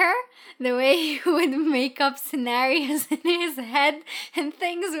about her. The way he would make up scenarios in his head and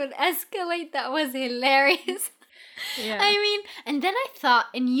things would escalate. That was hilarious. Yeah. I mean, and then I thought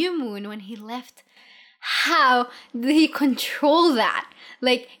in New Moon when he left, how did he control that?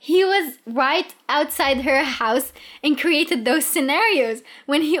 Like, he was right outside her house and created those scenarios.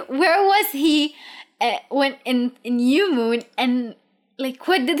 Where was he when in New Moon, and like,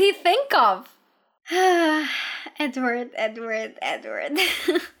 what did he think of? Edward.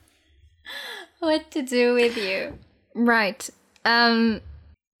 What to do with you? Right. Another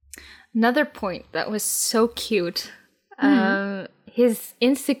point that was so cute. His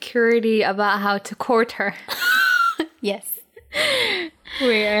insecurity about how to court her. Yes.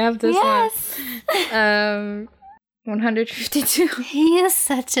 Wait, I have this one. 152. He is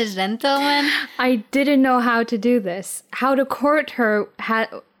such a gentleman. I didn't know how to do this. How to court her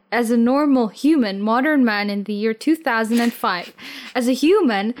as a normal human, modern man in the year 2005. As a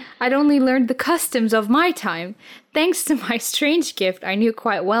human, I'd only learned the customs of my time. Thanks to my strange gift, I knew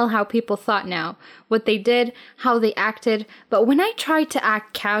quite well how people thought now, what they did, how they acted, but when I tried to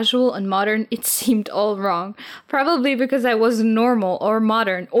act casual and modern, it seemed all wrong. Probably because I wasn't normal or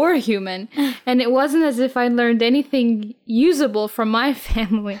modern or human, and it wasn't as if I learned anything usable from my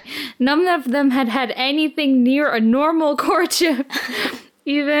family. None of them had had anything near a normal courtship.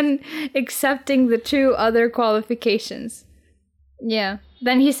 Even accepting the two other qualifications. Yeah.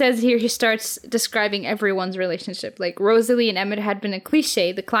 Then he says here, he starts describing everyone's relationship. Like, Rosalie and Emmett had been a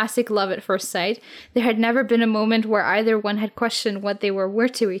cliche, the classic love at first sight. There had never been a moment where either one had questioned what they were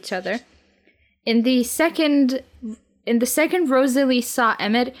to each other. In the second Rosalie saw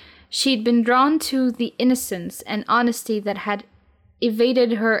Emmett, she'd been drawn to the innocence and honesty that had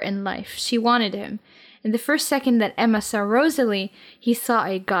evaded her in life. She wanted him. In the first second that Emma saw Rosalie, he saw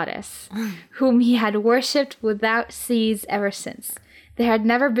a goddess, whom he had worshipped without cease ever since. There had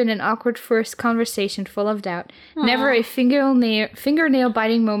never been an awkward first conversation full of doubt, never a fingernail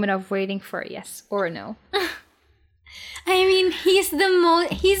biting moment of waiting for a yes or a no. I mean, he's the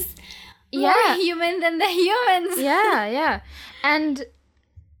he's more human than the humans. Yeah. And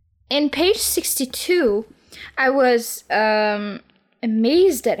in page 62, I was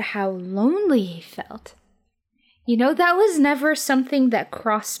amazed at how lonely he felt. You know, that was never something that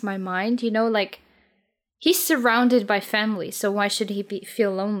crossed my mind. You know, like, he's surrounded by family, so why should he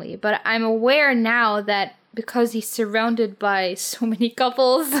feel lonely? But I'm aware now that because he's surrounded by so many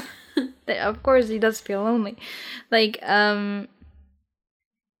couples, that of course he does feel lonely. Like,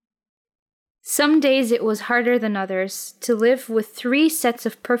 some days it was harder than others to live with 3 sets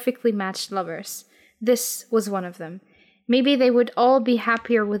of perfectly matched lovers. This was one of them. Maybe they would all be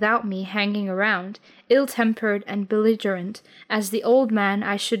happier without me hanging around, ill-tempered and belligerent, as the old man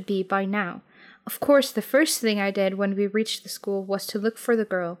I should be by now. Of course, the first thing I did when we reached the school was to look for the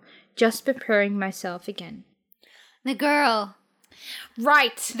girl, just preparing myself again. The girl.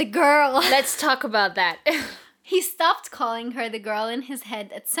 Right. The girl. Let's talk about that. He stopped calling her the girl in his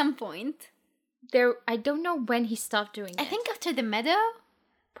head at some point. I don't know when he stopped doing it. I think after the meadow?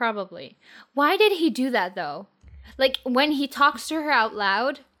 Probably. Why did he do that, though? Like, when he talks to her out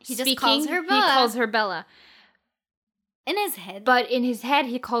loud, just calls her Bella. He calls her Bella. In his head. But in his head,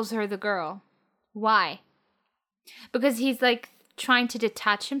 he calls her the girl. Why? Because he's, like, trying to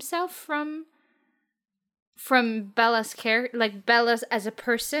detach himself from Bella's character, like, Bella's as a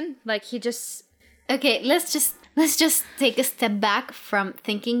person. Like, he just... Okay, let's just take a step back from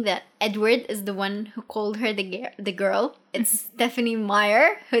thinking that Edward is the one who called her the girl. It's Stephenie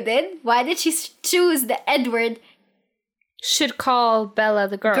Meyer who did. Why did she choose that Edward should call Bella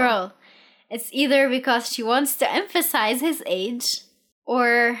the girl? It's either because she wants to emphasize his age,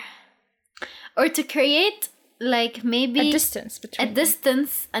 or to create, like, maybe a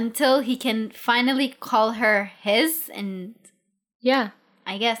distance until he can finally call her his. And yeah,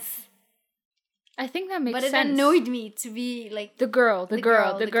 I guess. I think that makes sense. But it annoyed me to be like... The girl.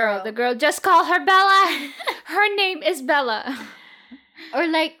 Just call her Bella. Her name is Bella. Or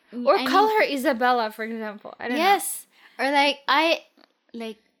like... call her Isabella, for example. I don't know. Yes. Or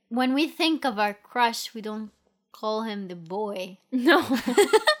like, when we think of our crush, we don't call him the boy. No.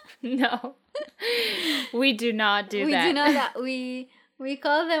 No. We do not do that. We do not that. We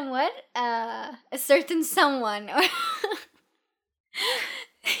call them what? A certain someone.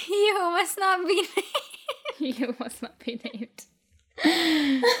 You must not be named. You must not be named.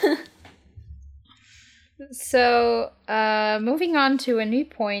 So, moving on to a new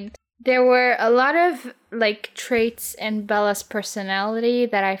point. There were a lot of, like, traits in Bella's personality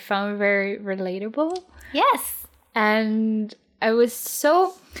that I found very relatable. Yes. And I was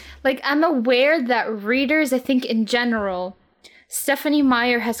so... Like, I'm aware that readers, I think in general, Stephenie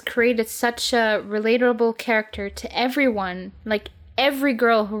Meyer has created such a relatable character to everyone. Like, every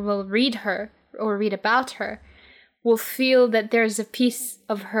girl who will read her or read about her will feel that there's a piece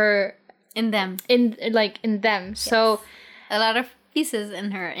of her in them. In them. Yes. So a lot of pieces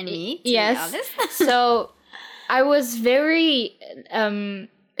in her and me, to yes. be honest. So I was very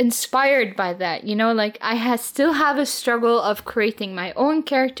inspired by that. You know, like, I still have a struggle of creating my own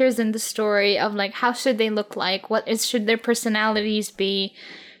characters in the story, of like, how should they look like? Should their personalities be?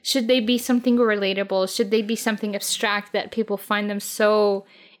 Should they be something relatable? Should they be something abstract that people find them so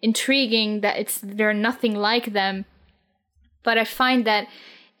intriguing that they're nothing like them? But I find that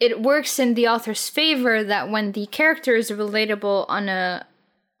it works in the author's favor that when the character is relatable on a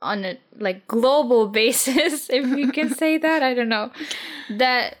like global basis, if you can say that, I don't know,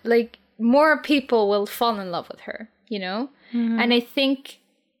 that like more people will fall in love with her, you know? Mm-hmm. And I think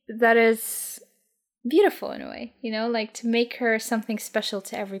that is beautiful in a way, you know, like to make her something special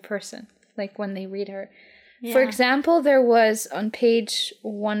to every person, like when they read her. Yeah. For example, there was on page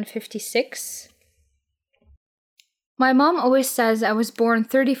 156, my mom always says I was born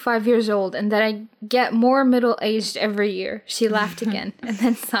 35 years old and that I get more middle-aged every year. She laughed again and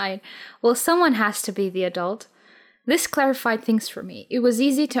then sighed. Well, someone has to be the adult. This clarified things for me. It was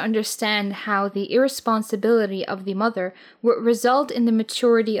easy to understand how the irresponsibility of the mother would result in the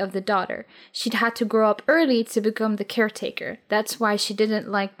maturity of the daughter. She'd had to grow up early to become the caretaker. That's why she didn't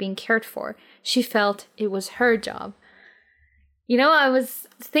like being cared for. She felt it was her job. You know, I was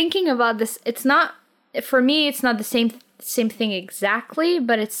thinking about this. It's not, for me, it's not the same thing exactly,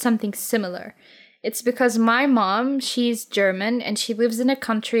 but it's something similar. It's because my mom, she's German, and she lives in a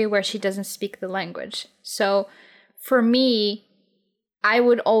country where she doesn't speak the language. So for me, I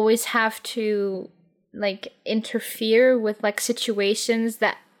would always have to like interfere with like situations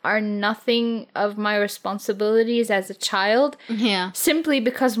that are nothing of my responsibilities as a child. Yeah. Simply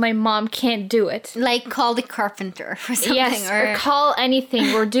because my mom can't do it. Like call the carpenter or something. Yes, or call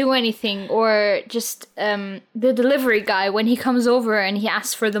anything or do anything, or just the delivery guy, when he comes over and he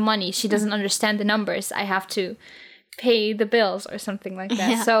asks for the money, she doesn't understand the numbers. I have to pay the bills or something like that.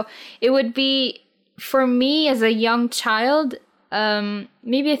 Yeah. So it would be, for me as a young child,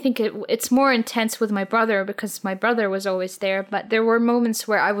 maybe I think it's more intense with my brother because my brother was always there, but there were moments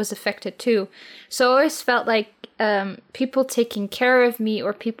where I was affected too. So I always felt like people taking care of me,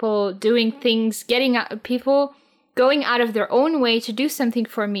 or people doing things, people going out of their own way to do something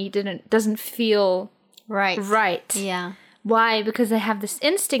for me doesn't feel right. Yeah. Why? Because I have this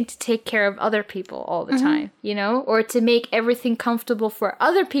instinct to take care of other people all the time, you know, or to make everything comfortable for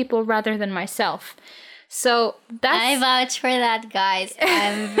other people rather than myself. So I vouch for that, guys.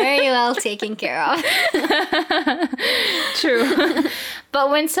 I'm very well taken care of. True.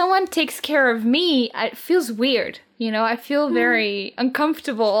 But when someone takes care of me, it feels weird. You know, I feel very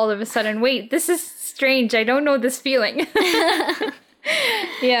uncomfortable all of a sudden. Wait, this is strange. I don't know this feeling.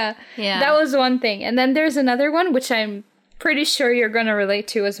 Yeah. That was one thing. And then there's another one, which I'm pretty sure you're going to relate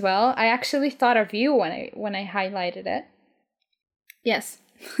to as well. I actually thought of you when I highlighted it. Yes.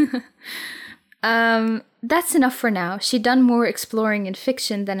 That's enough for now. She'd done more exploring in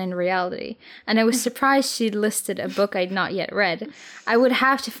fiction than in reality, and I was surprised she'd listed a book I'd not yet read. I would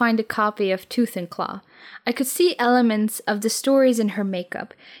have to find a copy of Tooth and Claw. I could see elements of the stories in her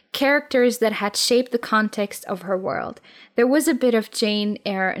makeup, characters that had shaped the context of her world. There was a bit of Jane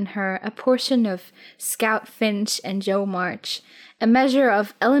Eyre in her, a portion of Scout Finch and Jo March, a measure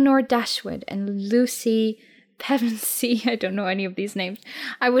of Eleanor Dashwood and Lucy Pevensey. I don't know any of these names.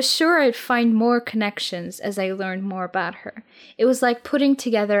 I was sure I'd find more connections as I learned more about her. It was like putting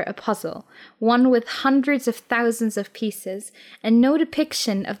together a puzzle, one with hundreds of thousands of pieces, and no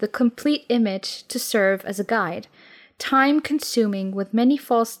depiction of the complete image to serve as a guide. Time-consuming with many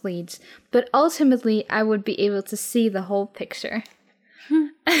false leads, but ultimately I would be able to see the whole picture.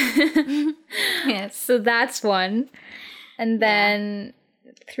 Yes. So that's one. And then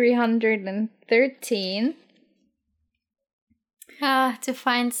 313... to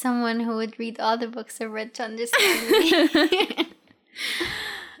find someone who would read all the books I've read to understand me.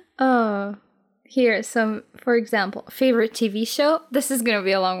 Oh, here, some, for example, favorite TV show. This is gonna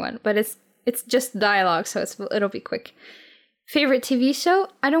be a long one, but it's just dialogue, so it'll be quick. Favorite TV show?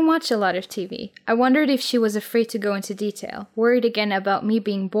 I don't watch a lot of TV. I wondered if she was afraid to go into detail, worried again about me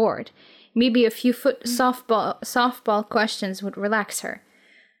being bored. Maybe a few softball questions would relax her.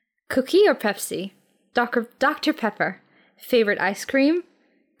 Cookie or Pepsi? Dr. Pepper. Favorite ice cream?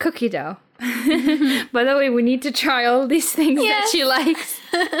 Cookie dough. By the way, we need to try all these things that she likes.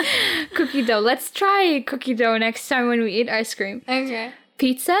 Cookie dough. Let's try cookie dough next time when we eat ice cream. Okay.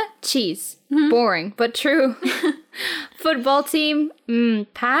 Pizza? Cheese. Boring, but true. Football team?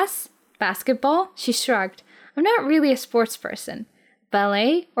 Pass. Basketball? She shrugged. I'm not really a sports person.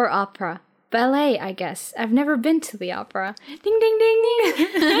 Ballet or opera? Ballet, I guess. I've never been to the opera. Ding, ding,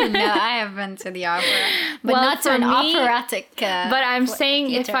 ding. No, I have been to the opera. But not to an operatic but I'm saying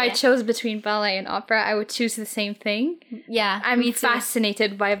theater, if I chose between ballet and opera, I would choose the same thing. Yeah, I'm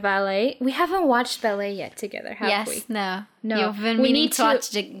fascinated by ballet. We haven't watched ballet yet together, have we? Yes, no. No. You've been We meaning need to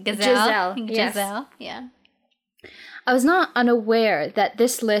watch Giselle. Yes. Yeah. I was not unaware that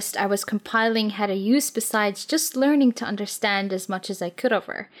this list I was compiling had a use besides just learning to understand as much as I could of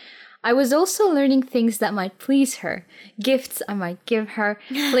her. I was also learning things that might please her, gifts I might give her,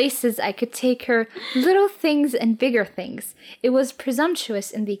 places I could take her, little things and bigger things. It was presumptuous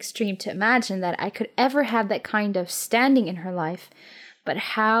in the extreme to imagine that I could ever have that kind of standing in her life, but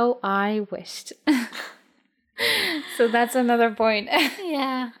how I wished. So that's another point.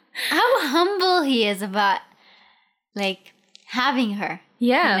 Yeah. How humble he is about, like, having her.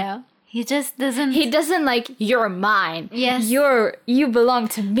 Yeah. You know? He just doesn't... He doesn't like, you're mine. Yes. You belong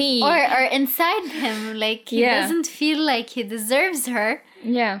to me. Or inside him, like, he doesn't feel like he deserves her.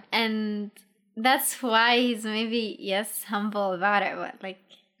 Yeah. And that's why he's maybe, yes, humble about it, but, like,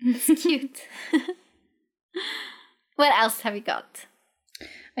 it's cute. What else have you got?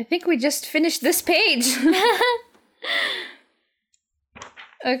 I think we just finished this page.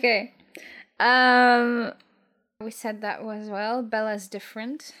 Okay. We said that as well. Bella's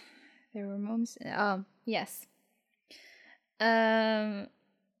different. There were moments. Yes.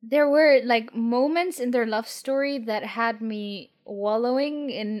 There were like moments in their love story that had me wallowing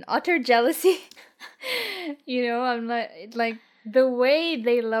in utter jealousy. You know, I'm like the way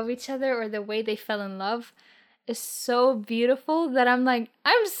they love each other or the way they fell in love is so beautiful that I'm like,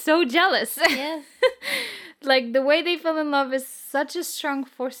 I'm so jealous. Yes. Like, the way they fell in love is such a strong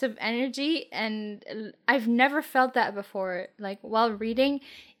force of energy, and I've never felt that before. Like, while reading,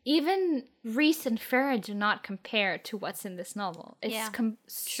 even Reese and Farah do not compare to what's in this novel. It's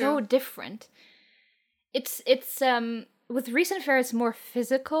so different. It's with Reese and Farah, it's more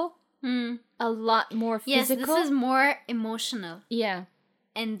physical. A lot more physical. Yes, this is more emotional. Yeah.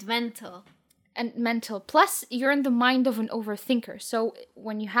 And mental. Plus, you're in the mind of an overthinker. So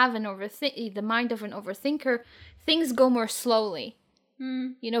when you have the mind of an overthinker, things go more slowly.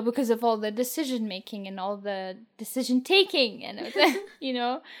 You know, because of all the decision making and all the decision taking, and you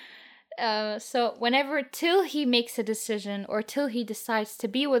know. So whenever till he makes a decision or till he decides to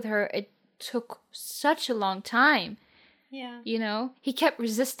be with her, it took such a long time. Yeah. You know, he kept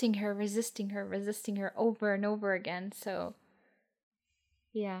resisting her over and over again. So,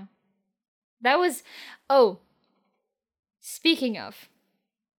 yeah. That was, speaking of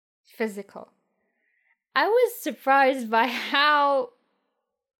physical, I was surprised by how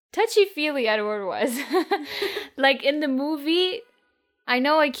touchy-feely Edward was. Like, in the movie, I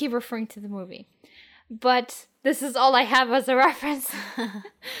know I keep referring to the movie, but this is all I have as a reference.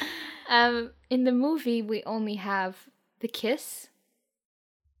 In the movie, we only have the kiss,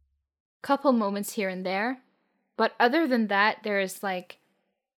 couple moments here and there, but other than that, there is like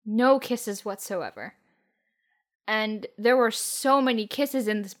no kisses whatsoever. And there were so many kisses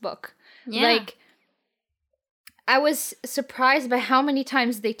in this book. Yeah. Like, I was surprised by how many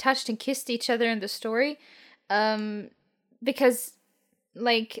times they touched and kissed each other in the story. Because,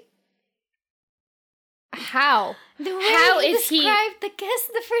 like, how? The way he described the kiss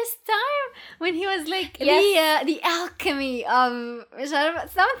the first time when he was like, the alchemy of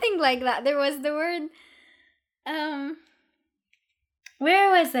something like that. There was the word,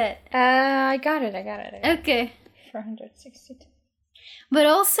 where was it? I got it. Okay. 462. But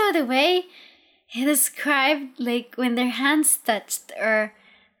also the way he described, like, when their hands touched, or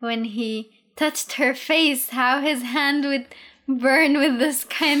when he touched her face, how his hand would burn with this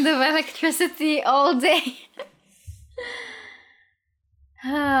kind of electricity all day.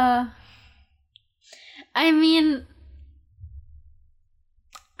 I mean,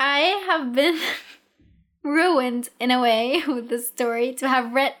 I have been ruined in a way with this story. To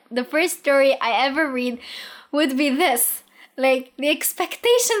have read the first story I ever read would be this. Like, the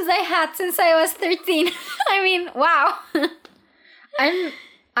expectations I had since I was 13. I mean, wow.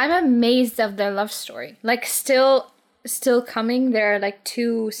 I'm amazed of their love story. Like, still coming. There are like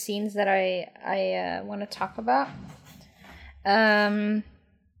 2 scenes that I want to talk about.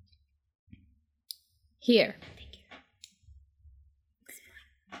 Here.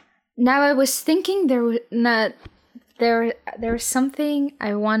 Now, I was thinking there was something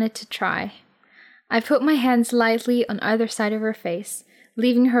I wanted to try. I put my hands lightly on either side of her face,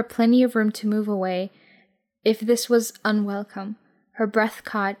 leaving her plenty of room to move away if this was unwelcome. Her breath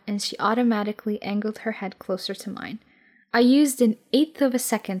caught, and she automatically angled her head closer to mine. I used an 1/8 of a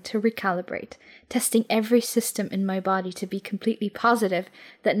second to recalibrate, testing every system in my body to be completely positive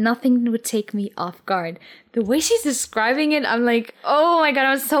that nothing would take me off guard. The way she's describing it, I'm like, oh my god,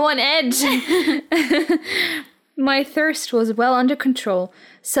 I'm so on edge. My thirst was well under control,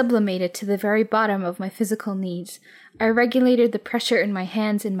 sublimated to the very bottom of my physical needs. I regulated the pressure in my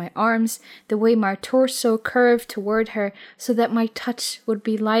hands and my arms, the way my torso curved toward her so that my touch would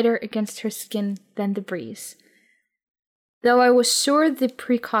be lighter against her skin than the breeze. Though I was sure the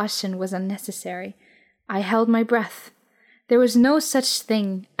precaution was unnecessary, I held my breath. There was no such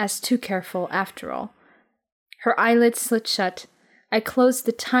thing as too careful after all. Her eyelids slid shut. I closed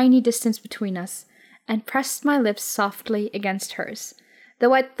the tiny distance between us and pressed my lips softly against hers.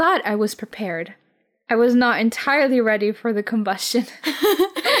 Though I thought I was prepared, I was not entirely ready for the combustion.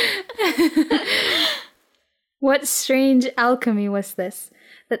 What strange alchemy was this,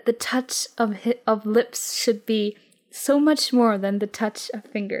 that the touch of lips should be so much more than the touch of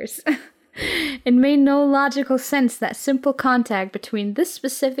fingers. It made no logical sense that simple contact between this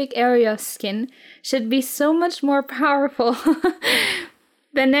specific area of skin should be so much more powerful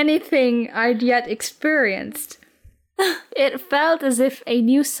than anything I'd yet experienced. It felt as if a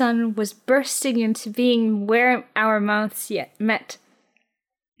new sun was bursting into being where our mouths yet met.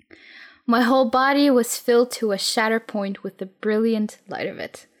 My whole body was filled to a shatter point with the brilliant light of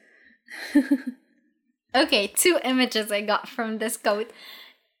it. Okay, 2 images I got from this quote,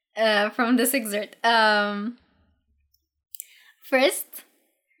 from this excerpt. First,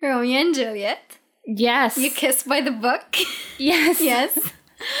 Romeo and Juliet. Yes. You kiss by the book. Yes. Yes.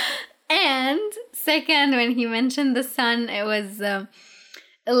 And second, when he mentioned the sun, it was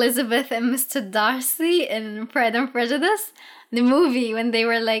Elizabeth and Mr. Darcy in Pride and Prejudice. the movie when they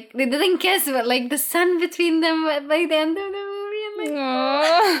were like, they didn't kiss, but like the sun between them at like the end of the movie. And like,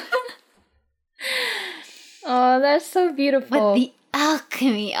 Aww. Oh, that's so beautiful. but the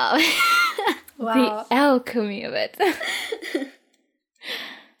alchemy of it. The alchemy of it.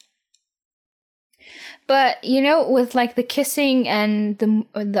 But you know, with like the kissing and the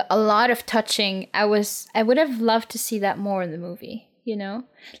a lot of touching, I would have loved to see that more in the movie. You know,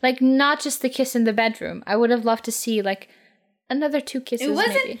 like not just the kiss in the bedroom. I would have loved to see like another 2 kisses.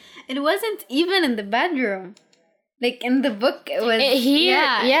 It wasn't even in the bedroom. Like in the book, it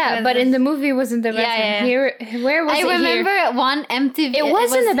was but in the movie it was in the bedroom. Yeah. Here, where was it? I remember one MTV. It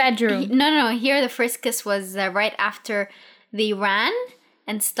was in the bedroom. No. Here, the first kiss was right after they ran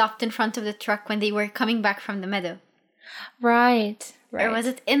and stopped in front of the truck when they were coming back from the meadow. Right. Or was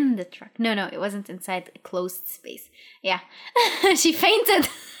it in the truck? No, it wasn't inside a closed space. Yeah, she fainted.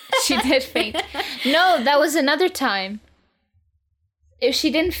 She did faint. No, that was another time. If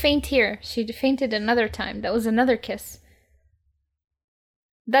she didn't faint here, she fainted another time. That was another kiss.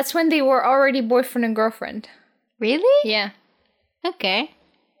 That's when they were already boyfriend and girlfriend. Really? Yeah. Okay.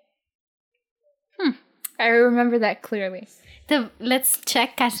 I remember that clearly. Let's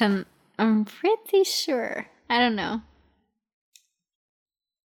check, Kasim. I'm pretty sure. I don't know.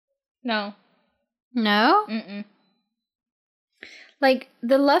 No. No? Mm-mm. Like,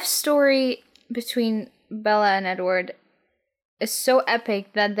 the love story between Bella and Edward is so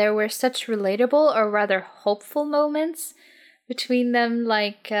epic that there were such relatable or rather hopeful moments between them.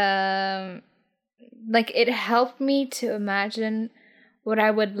 Like it helped me to imagine what I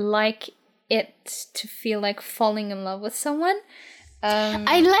would like it to feel like falling in love with someone.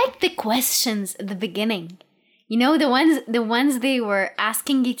 I like the questions at the beginning. You know, the ones they were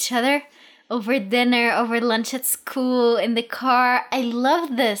asking each other over dinner, over lunch at school, in the car. I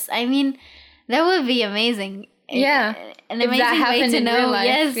love this. I mean, that would be amazing. Yeah. An amazing way to know. Real life.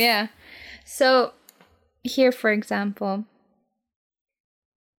 Yes. Yeah. So, here, for example.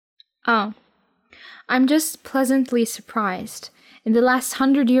 Oh. I'm just pleasantly surprised. In the last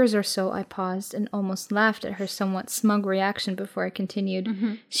 100 years or so, I paused and almost laughed at her somewhat smug reaction before I continued.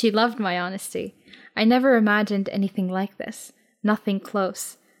 Mm-hmm. She loved my honesty. I never imagined anything like this. Nothing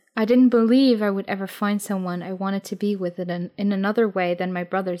close. I didn't believe I would ever find someone I wanted to be with in another way than my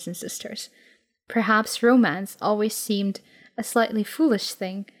brothers and sisters. Perhaps romance always seemed a slightly foolish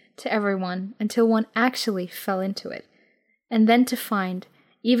thing to everyone until one actually fell into it. And then to find,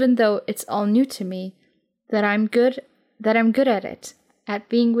 even though it's all new to me, that I'm good at it, at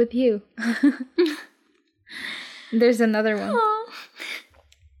being with you. There's another one. Aww.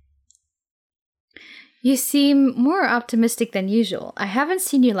 You seem more optimistic than usual. I haven't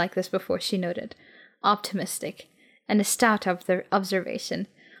seen you like this before, she noted. Optimistic. And a stout observation.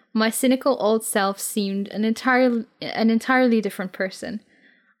 My cynical old self seemed an entirely different person.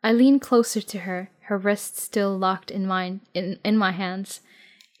 I leaned closer to her, her wrists still locked in my hands.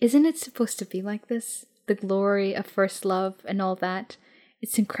 Isn't it supposed to be like this? The glory of first love and all that.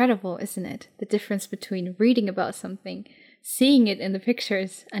 It's incredible, isn't it? The difference between reading about something, seeing it in the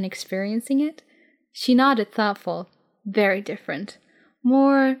pictures, and experiencing it. She nodded, thoughtful. Very different.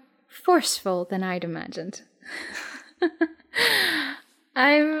 More forceful than I'd imagined.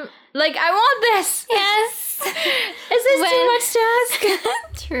 I'm like, I want this! Yes! Is this too much to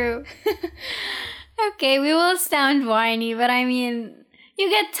ask? True. Okay, we will sound whiny, but I mean, you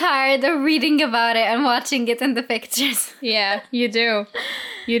get tired of reading about it and watching it in the pictures. Yeah, you do.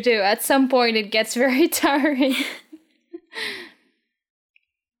 You do. At some point, it gets very tiring.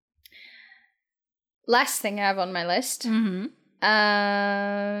 Last thing I have on my list. Mm-hmm.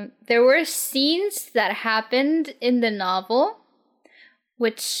 There were scenes that happened in the novel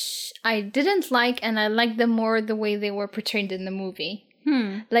which I didn't like, and I liked them more the way they were portrayed in the movie.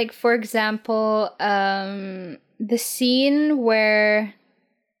 Like, for example, the scene where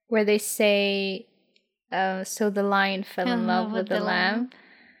they say, so the lion fell in love with the lamb.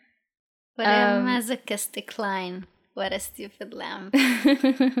 What a masochistic line. What a stupid lamb.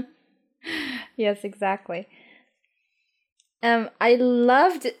 Yes, exactly. I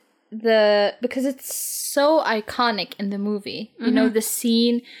loved because it's so iconic in the movie. You know, the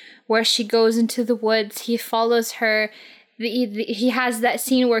scene where she goes into the woods, he follows her. He has that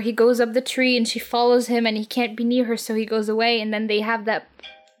scene where he goes up the tree and she follows him and he can't be near her, so he goes away, and then they have that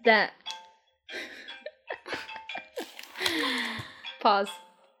pause.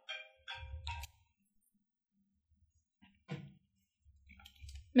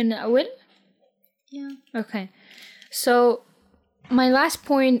 من أول? Yeah. Okay. So my last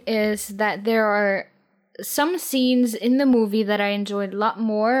point is that there are some scenes in the movie that I enjoyed a lot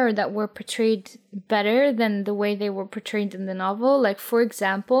more, or that were portrayed better than the way they were portrayed in the novel. Like, for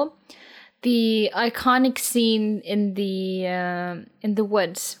example, the iconic scene in the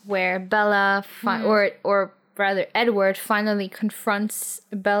woods where Bella or rather Edward finally confronts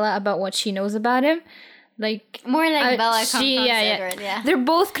Bella about what she knows about him. Like, more like Bella confronts Edward. Yeah, they're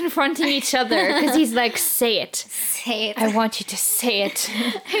both confronting each other because he's like, "Say it, say it. I want you to say it."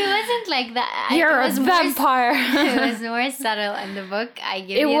 It wasn't like that. You're a vampire. It was more subtle in the book. I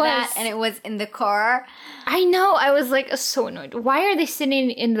give you that, and it was in the car. I know. I was like so annoyed. Why are they sitting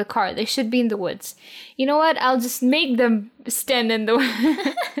in the car? They should be in the woods. You know what? I'll just make them stand in the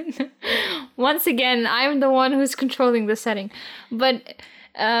woods. Once again, I'm the one who's controlling the setting. But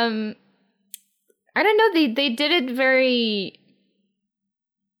I don't know. They did it very.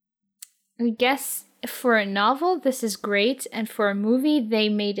 I guess for a novel, this is great, and for a movie, they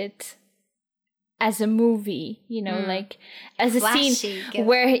made it as a movie, you know, like as a flashy, scene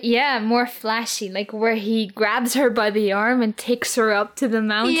where, more flashy, like where he grabs her by the arm and takes her up to the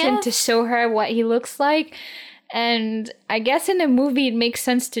mountain to show her what he looks like. And I guess in a movie it makes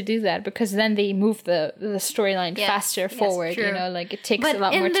sense to do that because then they move the storyline faster forward, true. You know, like it takes a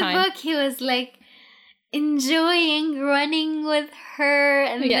lot more time. But in the book, he was like enjoying running with her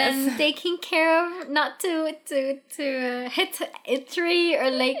and then taking care of not to hit a tree or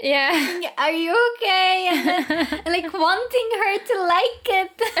like are you okay, and then, like wanting her to like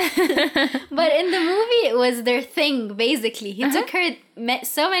it. But in the movie it was their thing basically. He took her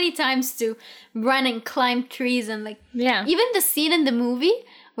so many times to run and climb trees and like even the scene in the movie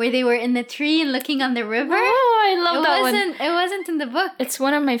where they were in the tree and looking on the river. Oh, I love that one. It wasn't in the book. It's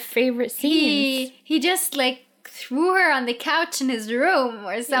one of my favorite scenes. He just like threw her on the couch in his room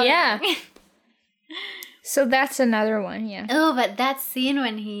or something. Yeah. So that's another one, Oh, but that scene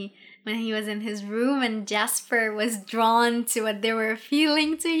when he was in his room and Jasper was drawn to what they were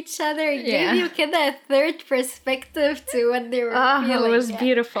feeling to each other, it gave you kind of a third perspective to what they were feeling. It was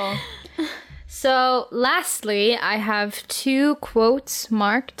beautiful. So, lastly, I have 2 quotes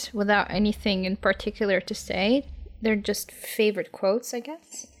marked without anything in particular to say. They're just favorite quotes, I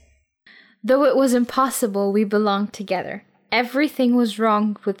guess. Though it was impossible, we belonged together. Everything was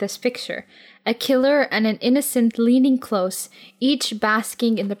wrong with this picture. A killer and an innocent leaning close, each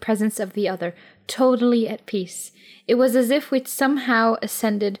basking in the presence of the other, totally at peace. It was as if we'd somehow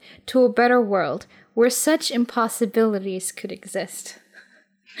ascended to a better world, where such impossibilities could exist.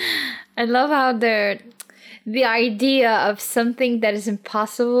 I love how the idea of something that is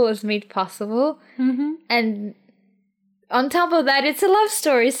impossible is made possible. Mm-hmm. And on top of that, it's a love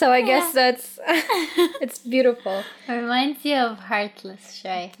story. So I guess that's... it's beautiful. It reminds you of Heartless,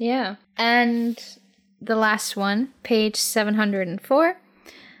 Shay. Yeah. And the last one, page 704.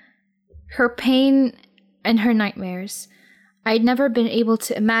 Her pain and her nightmares. I'd never been able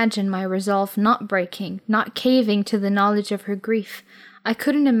to imagine my resolve not breaking, not caving to the knowledge of her grief. I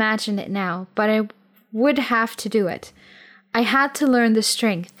couldn't imagine it now, but I would have to do it. I had to learn the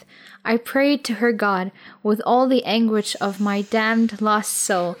strength. I prayed to her God with all the anguish of my damned lost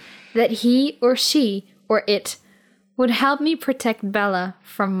soul that he or she or it would help me protect Bella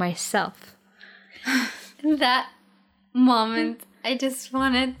from myself. In that moment, I just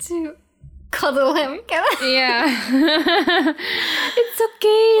wanted to cuddle him. Yeah.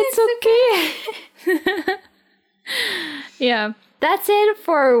 It's okay. Yeah. That's it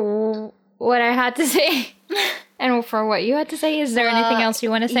for what I had to say. And for what you had to say. Is there anything else you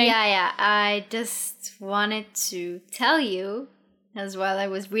want to say? Yeah. I just wanted to tell you, as while I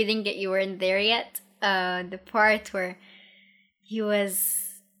was reading it, you weren't there yet, the part where he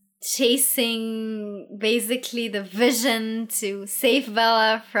was chasing basically the vision to save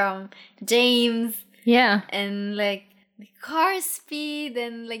Bella from James. Yeah. And like the car speed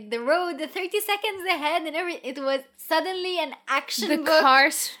and like the road, the 30 seconds ahead and it was suddenly an action book. The car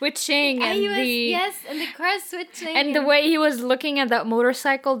switching and the car switching. And the way he was looking at that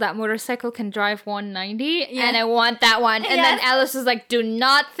motorcycle can drive 190 and I want that one. And then Alice was like, do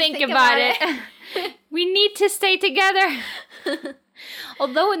not think about it. We need to stay together.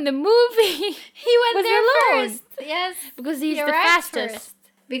 Although in the movie he went there alone. First. Yes. Because he's the fastest. First.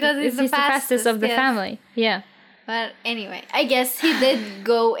 Because he's the fastest of the family. Yeah. But anyway, I guess he did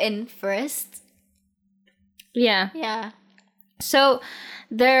go in first. Yeah. Yeah. So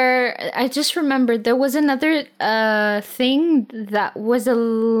I just remembered there was another thing that was a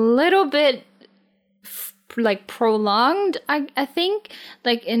little bit like prolonged. I think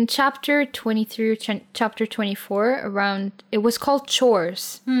like in chapter 23 or chapter 24 around, it was called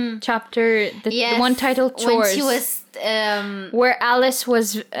Chores. Chapter the one titled Chores. When she was where Alice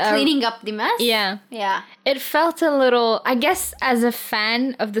was cleaning up the mess. Yeah. Yeah. It felt a little, I guess, as a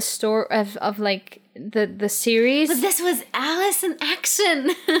fan of the story of like the series. But this was Alice in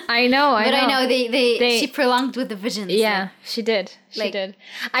action. I know. But I know she prolonged with the visions. Yeah, she did. She did.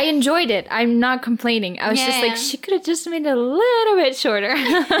 I enjoyed it. I'm not complaining. I was just like, she could have just made it a little bit shorter.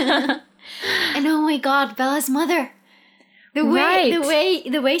 And oh my God, Bella's mother. The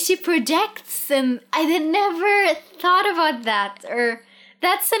way she projects, and I never thought about that. Or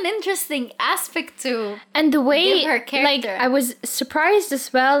that's an interesting aspect to and the way give her character. Like I was surprised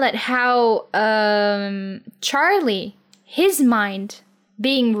as well at how Charlie, his mind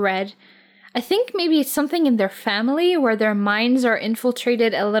being read. I think maybe it's something in their family where their minds are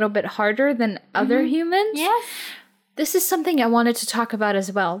infiltrated a little bit harder than other humans. Yes. This is something I wanted to talk about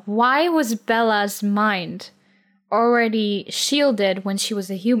as well. Why was Bella's mind already shielded when she was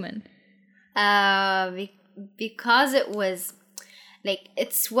a human? Because it was like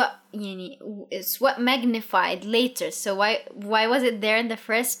it's what magnified later. So why was it there in the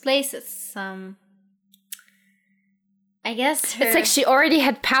first place? It's I guess it's like she already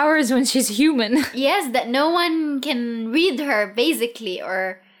had powers when she's human. Yes, that no one can read her basically,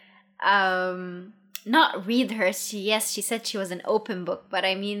 or not read her. She said she was an open book, but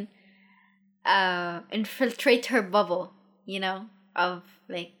I mean infiltrate her bubble, of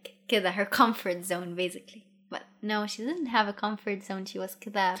like كده, her comfort zone basically. But no, she didn't have a comfort zone. She was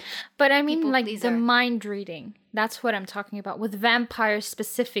كده. But I mean like the mind reading. That's what I'm talking about with vampires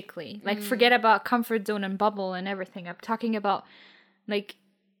specifically. Like forget about comfort zone and bubble and everything. I'm talking about like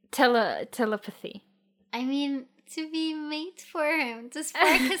telepathy. I mean, to be made for him, to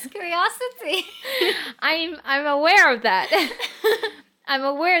spark his curiosity. I'm aware of that. I'm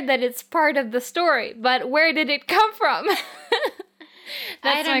aware that it's part of the story, but where did it come from?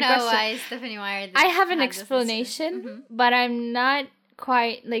 I don't know why Stephenie Meyer. I have an explanation, but I'm not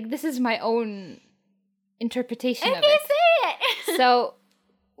quite like this is my own interpretation of it. Say it. So,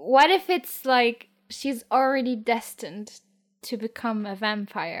 what if it's like she's already destined to become a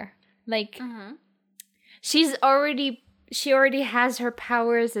vampire? Like she already has her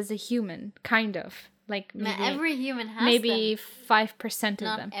powers as a human, kind of. Like maybe, every human has maybe them. 5% of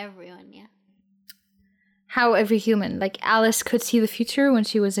them. Not everyone, yeah. How every human? Like Alice could see the future when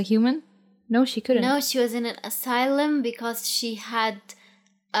she was a human? No, she couldn't. No, she was in an asylum because she had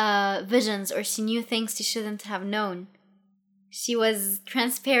visions, or she knew things she shouldn't have known. She was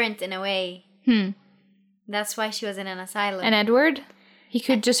transparent in a way. That's why she was in an asylum. And Edward? He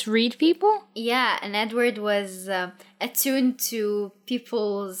could just read people? Yeah, and Edward was attuned to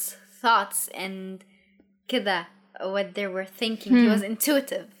people's thoughts and كده, what they were thinking. He was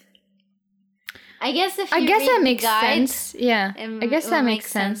intuitive. I guess that makes sense. Yeah. I guess that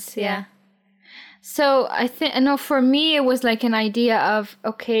makes sense. Yeah. So I think, for me, it was like an idea of,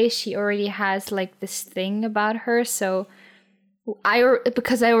 okay, she already has like this thing about her. So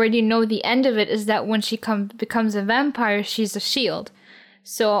because I already know the end of it is that when she becomes a vampire, she's a shield.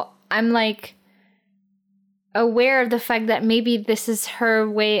 So I'm like aware of the fact that maybe this is her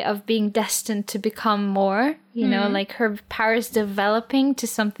way of being destined to become more, like her powers developing to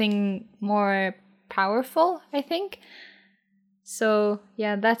something more powerful, I think. So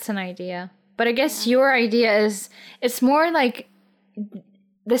yeah, that's an idea. But I guess your idea is it's more like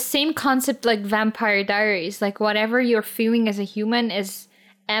the same concept like Vampire Diaries. Like whatever you're feeling as a human is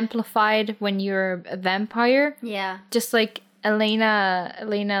amplified when you're a vampire. Yeah. Just like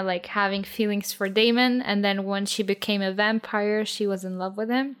Elena like having feelings for Damon, and then when she became a vampire, she was in love with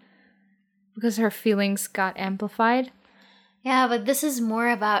him because her feelings got amplified. Yeah, but this is more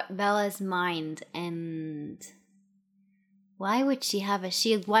about Bella's mind, and why would she have a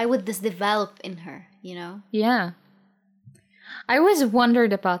shield? Why would this develop in her, Yeah. I always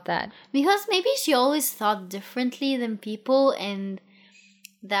wondered about that. Because maybe she always thought differently than people, and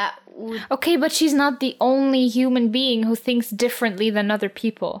that would... Okay, but she's not the only human being who thinks differently than other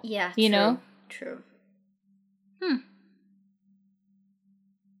people. Yeah, you know? True.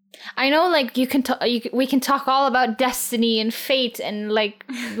 I know, like, we can talk all about destiny and fate and, like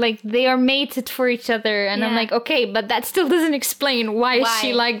they are mated for each other. And I'm like, okay, but that still doesn't explain why is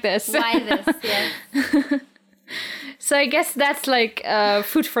she like this. Why this, yes. So I guess that's, like,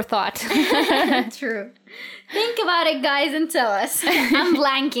 food for thought. True. Think about it, guys, and tell us. I'm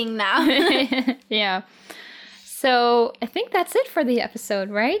blanking now. Yeah. So I think that's it for the episode,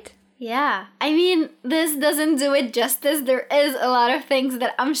 right? Yeah. I mean, this doesn't do it justice. There is a lot of things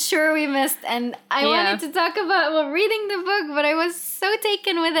that I'm sure we missed. And I wanted to talk about reading the book, but I was so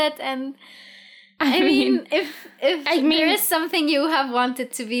taken with it. And I mean, if there is something you have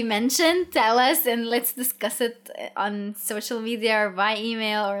wanted to be mentioned, tell us and let's discuss it on social media or by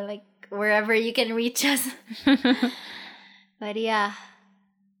email or like wherever you can reach us. But yeah.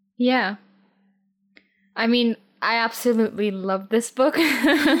 Yeah. I mean, I absolutely love this book.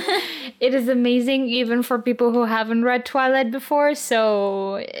 It is amazing even for people who haven't read Twilight before,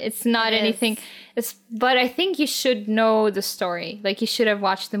 so it's not anything. But I think you should know the story. Like you should have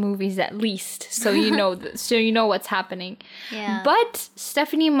watched the movies at least, so you know so you know what's happening. Yeah. But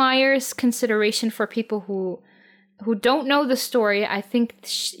Stephenie Meyer's consideration for people who don't know the story, I think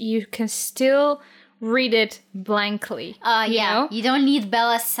you can still read it blankly. You know? You don't need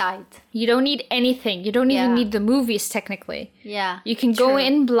Bella's side. You don't need anything. You don't even need the movies technically. Yeah. You can go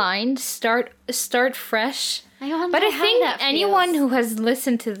in blind, start fresh. But I think anyone who has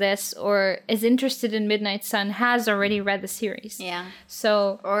listened to this or is interested in Midnight Sun has already read the series. Yeah.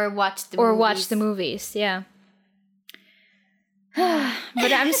 So or watched the movies, yeah.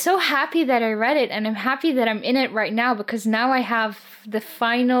 But I'm so happy that I read it, and I'm happy that I'm in it right now because now I have the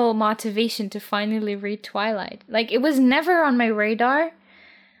final motivation to finally read Twilight. Like it was never on my radar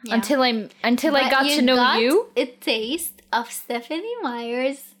until I got to know you. A taste of Stephenie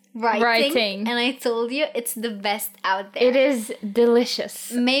Meyer's writing, and I told you it's the best out there. It is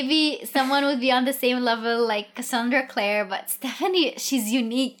delicious. Maybe someone would be on the same level like Cassandra Clare, but Stephenie, she's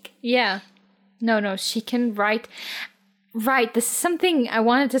unique. Yeah. No, she can write. Right, this is something I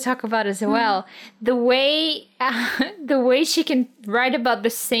wanted to talk about as well. The way she can write about the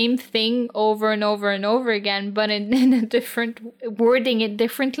same thing over and over and over again, but in a different wording it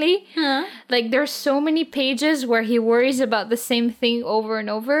differently. Like there's so many pages where he worries about the same thing over and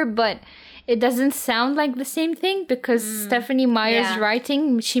over, but it doesn't sound like the same thing because Stephenie Meyer's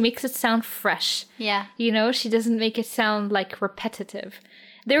writing, she makes it sound fresh. Yeah. You know, she doesn't make it sound like repetitive.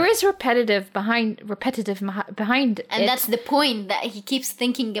 There is repetitive behind it. And that's the point, that he keeps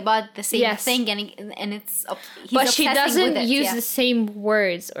thinking about the same thing and it's he's but she doesn't with it, use the same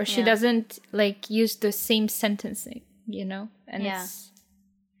words or she doesn't like use the same sentencing, you know? And it's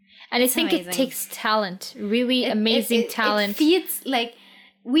I think amazing. It takes talent, really amazing talent. It feels like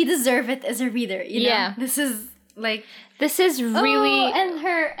we deserve it as a reader, you know? This is really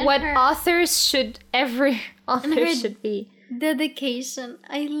authors should be. Dedication.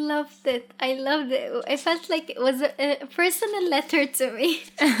 I loved it. I felt like it was a personal letter to me.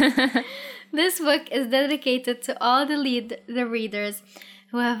 This book is dedicated to all the readers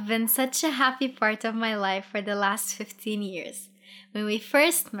who have been such a happy part of my life for the last 15 years. When we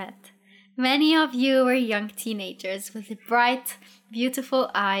first met, many of you were young teenagers with bright,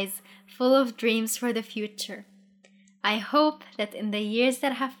 beautiful eyes full of dreams for the future. I hope that in the years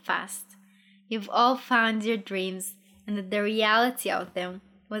that have passed, you've all found your dreams and that the reality of them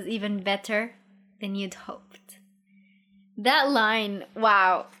was even better than you'd hoped. That line,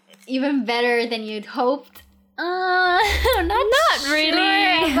 wow, even better than you'd hoped. I'm not really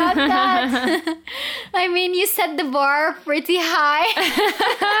sure about that. I mean, you set the bar pretty high.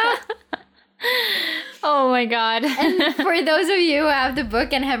 Oh my god. And for those of you who have the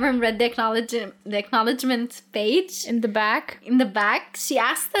book and haven't read the acknowledgement page in the back, she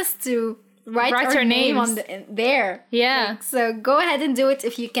asked us to write our name on there. Yeah. Like, so go ahead and do it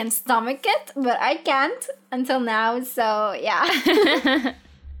if you can stomach it, but I can't until now, so yeah.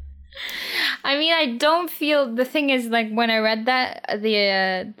 I mean, I don't feel, the thing is, like, when I read that,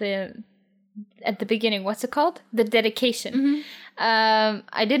 the at the beginning, what's it called? The dedication.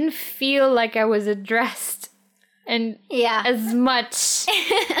 I didn't feel like I was addressed and as much.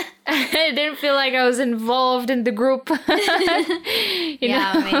 I didn't feel like I was involved in the group. you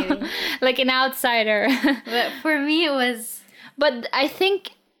know? Maybe. Like an outsider. But for me, it was... But I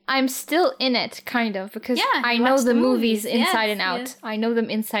think I'm still in it, kind of, because I know the movies inside and out. Yes. I know them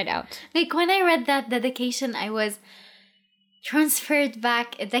inside out. Like, when I read that dedication, I was transferred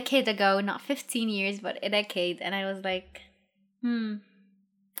back a decade ago, not 15 years, but a decade, and I was like,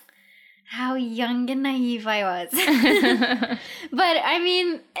 how young and naive I was. But I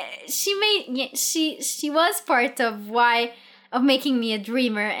mean, she was part of making me a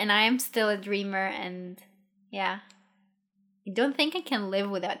dreamer, and I am still a dreamer, and yeah, I don't think I can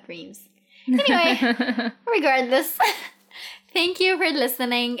live without dreams. Anyway, regardless, thank you for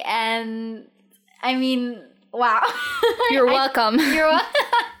listening, and I mean, wow. You're welcome. You're welcome.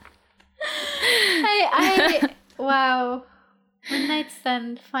 Wow. Midnight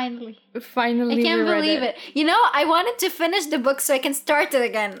Sun, finally. Finally, I can't we read believe it. You know, I wanted to finish the book so I can start it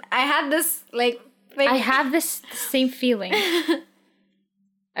again. I had this, like... I have this same feeling.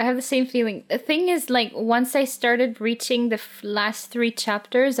 The thing is, like, once I started reaching the last 3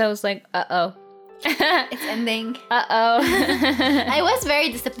 chapters, I was like, uh-oh. It's ending. Uh-oh. I was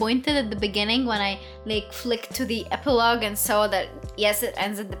very disappointed at the beginning when I, like, flicked to the epilogue and saw that, yes, it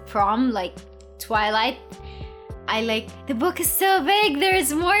ends at the prom, like, Twilight. The book is so big,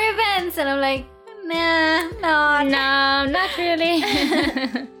 there's more events, and I'm like, nah, no, not really.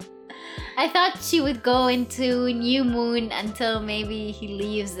 I thought she would go into New Moon until maybe he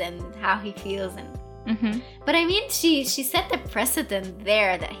leaves and how he feels. And But I mean, she set the precedent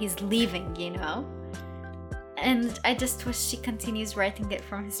there that he's leaving, you know? And I just wish she continues writing it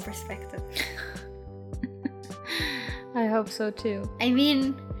from his perspective. I hope so too. I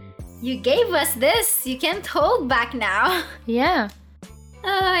mean, you gave us this. You can't hold back now. Yeah.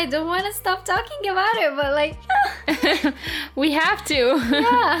 I don't want to stop talking about it, but like... We have to.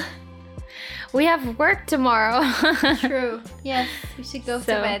 Yeah. We have work tomorrow. True. Yes, we should go to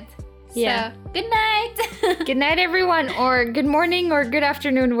bed. Yeah. So, good night. Good night, everyone, or good morning, or good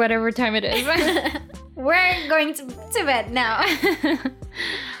afternoon, whatever time it is. We're going to bed now.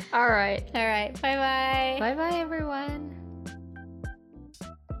 All right. Bye-bye. Bye-bye, everyone.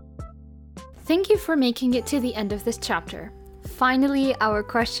 Thank you for making it to the end of this chapter. Finally, our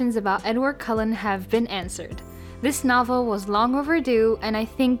questions about Edward Cullen have been answered. This novel was long overdue, and I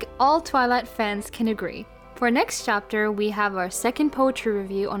think all Twilight fans can agree. For next chapter, we have our second poetry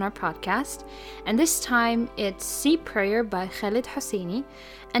review on our podcast, and this time it's Sea Prayer by Khaled Hosseini.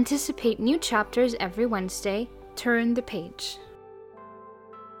 Anticipate new chapters every Wednesday. Turn the page.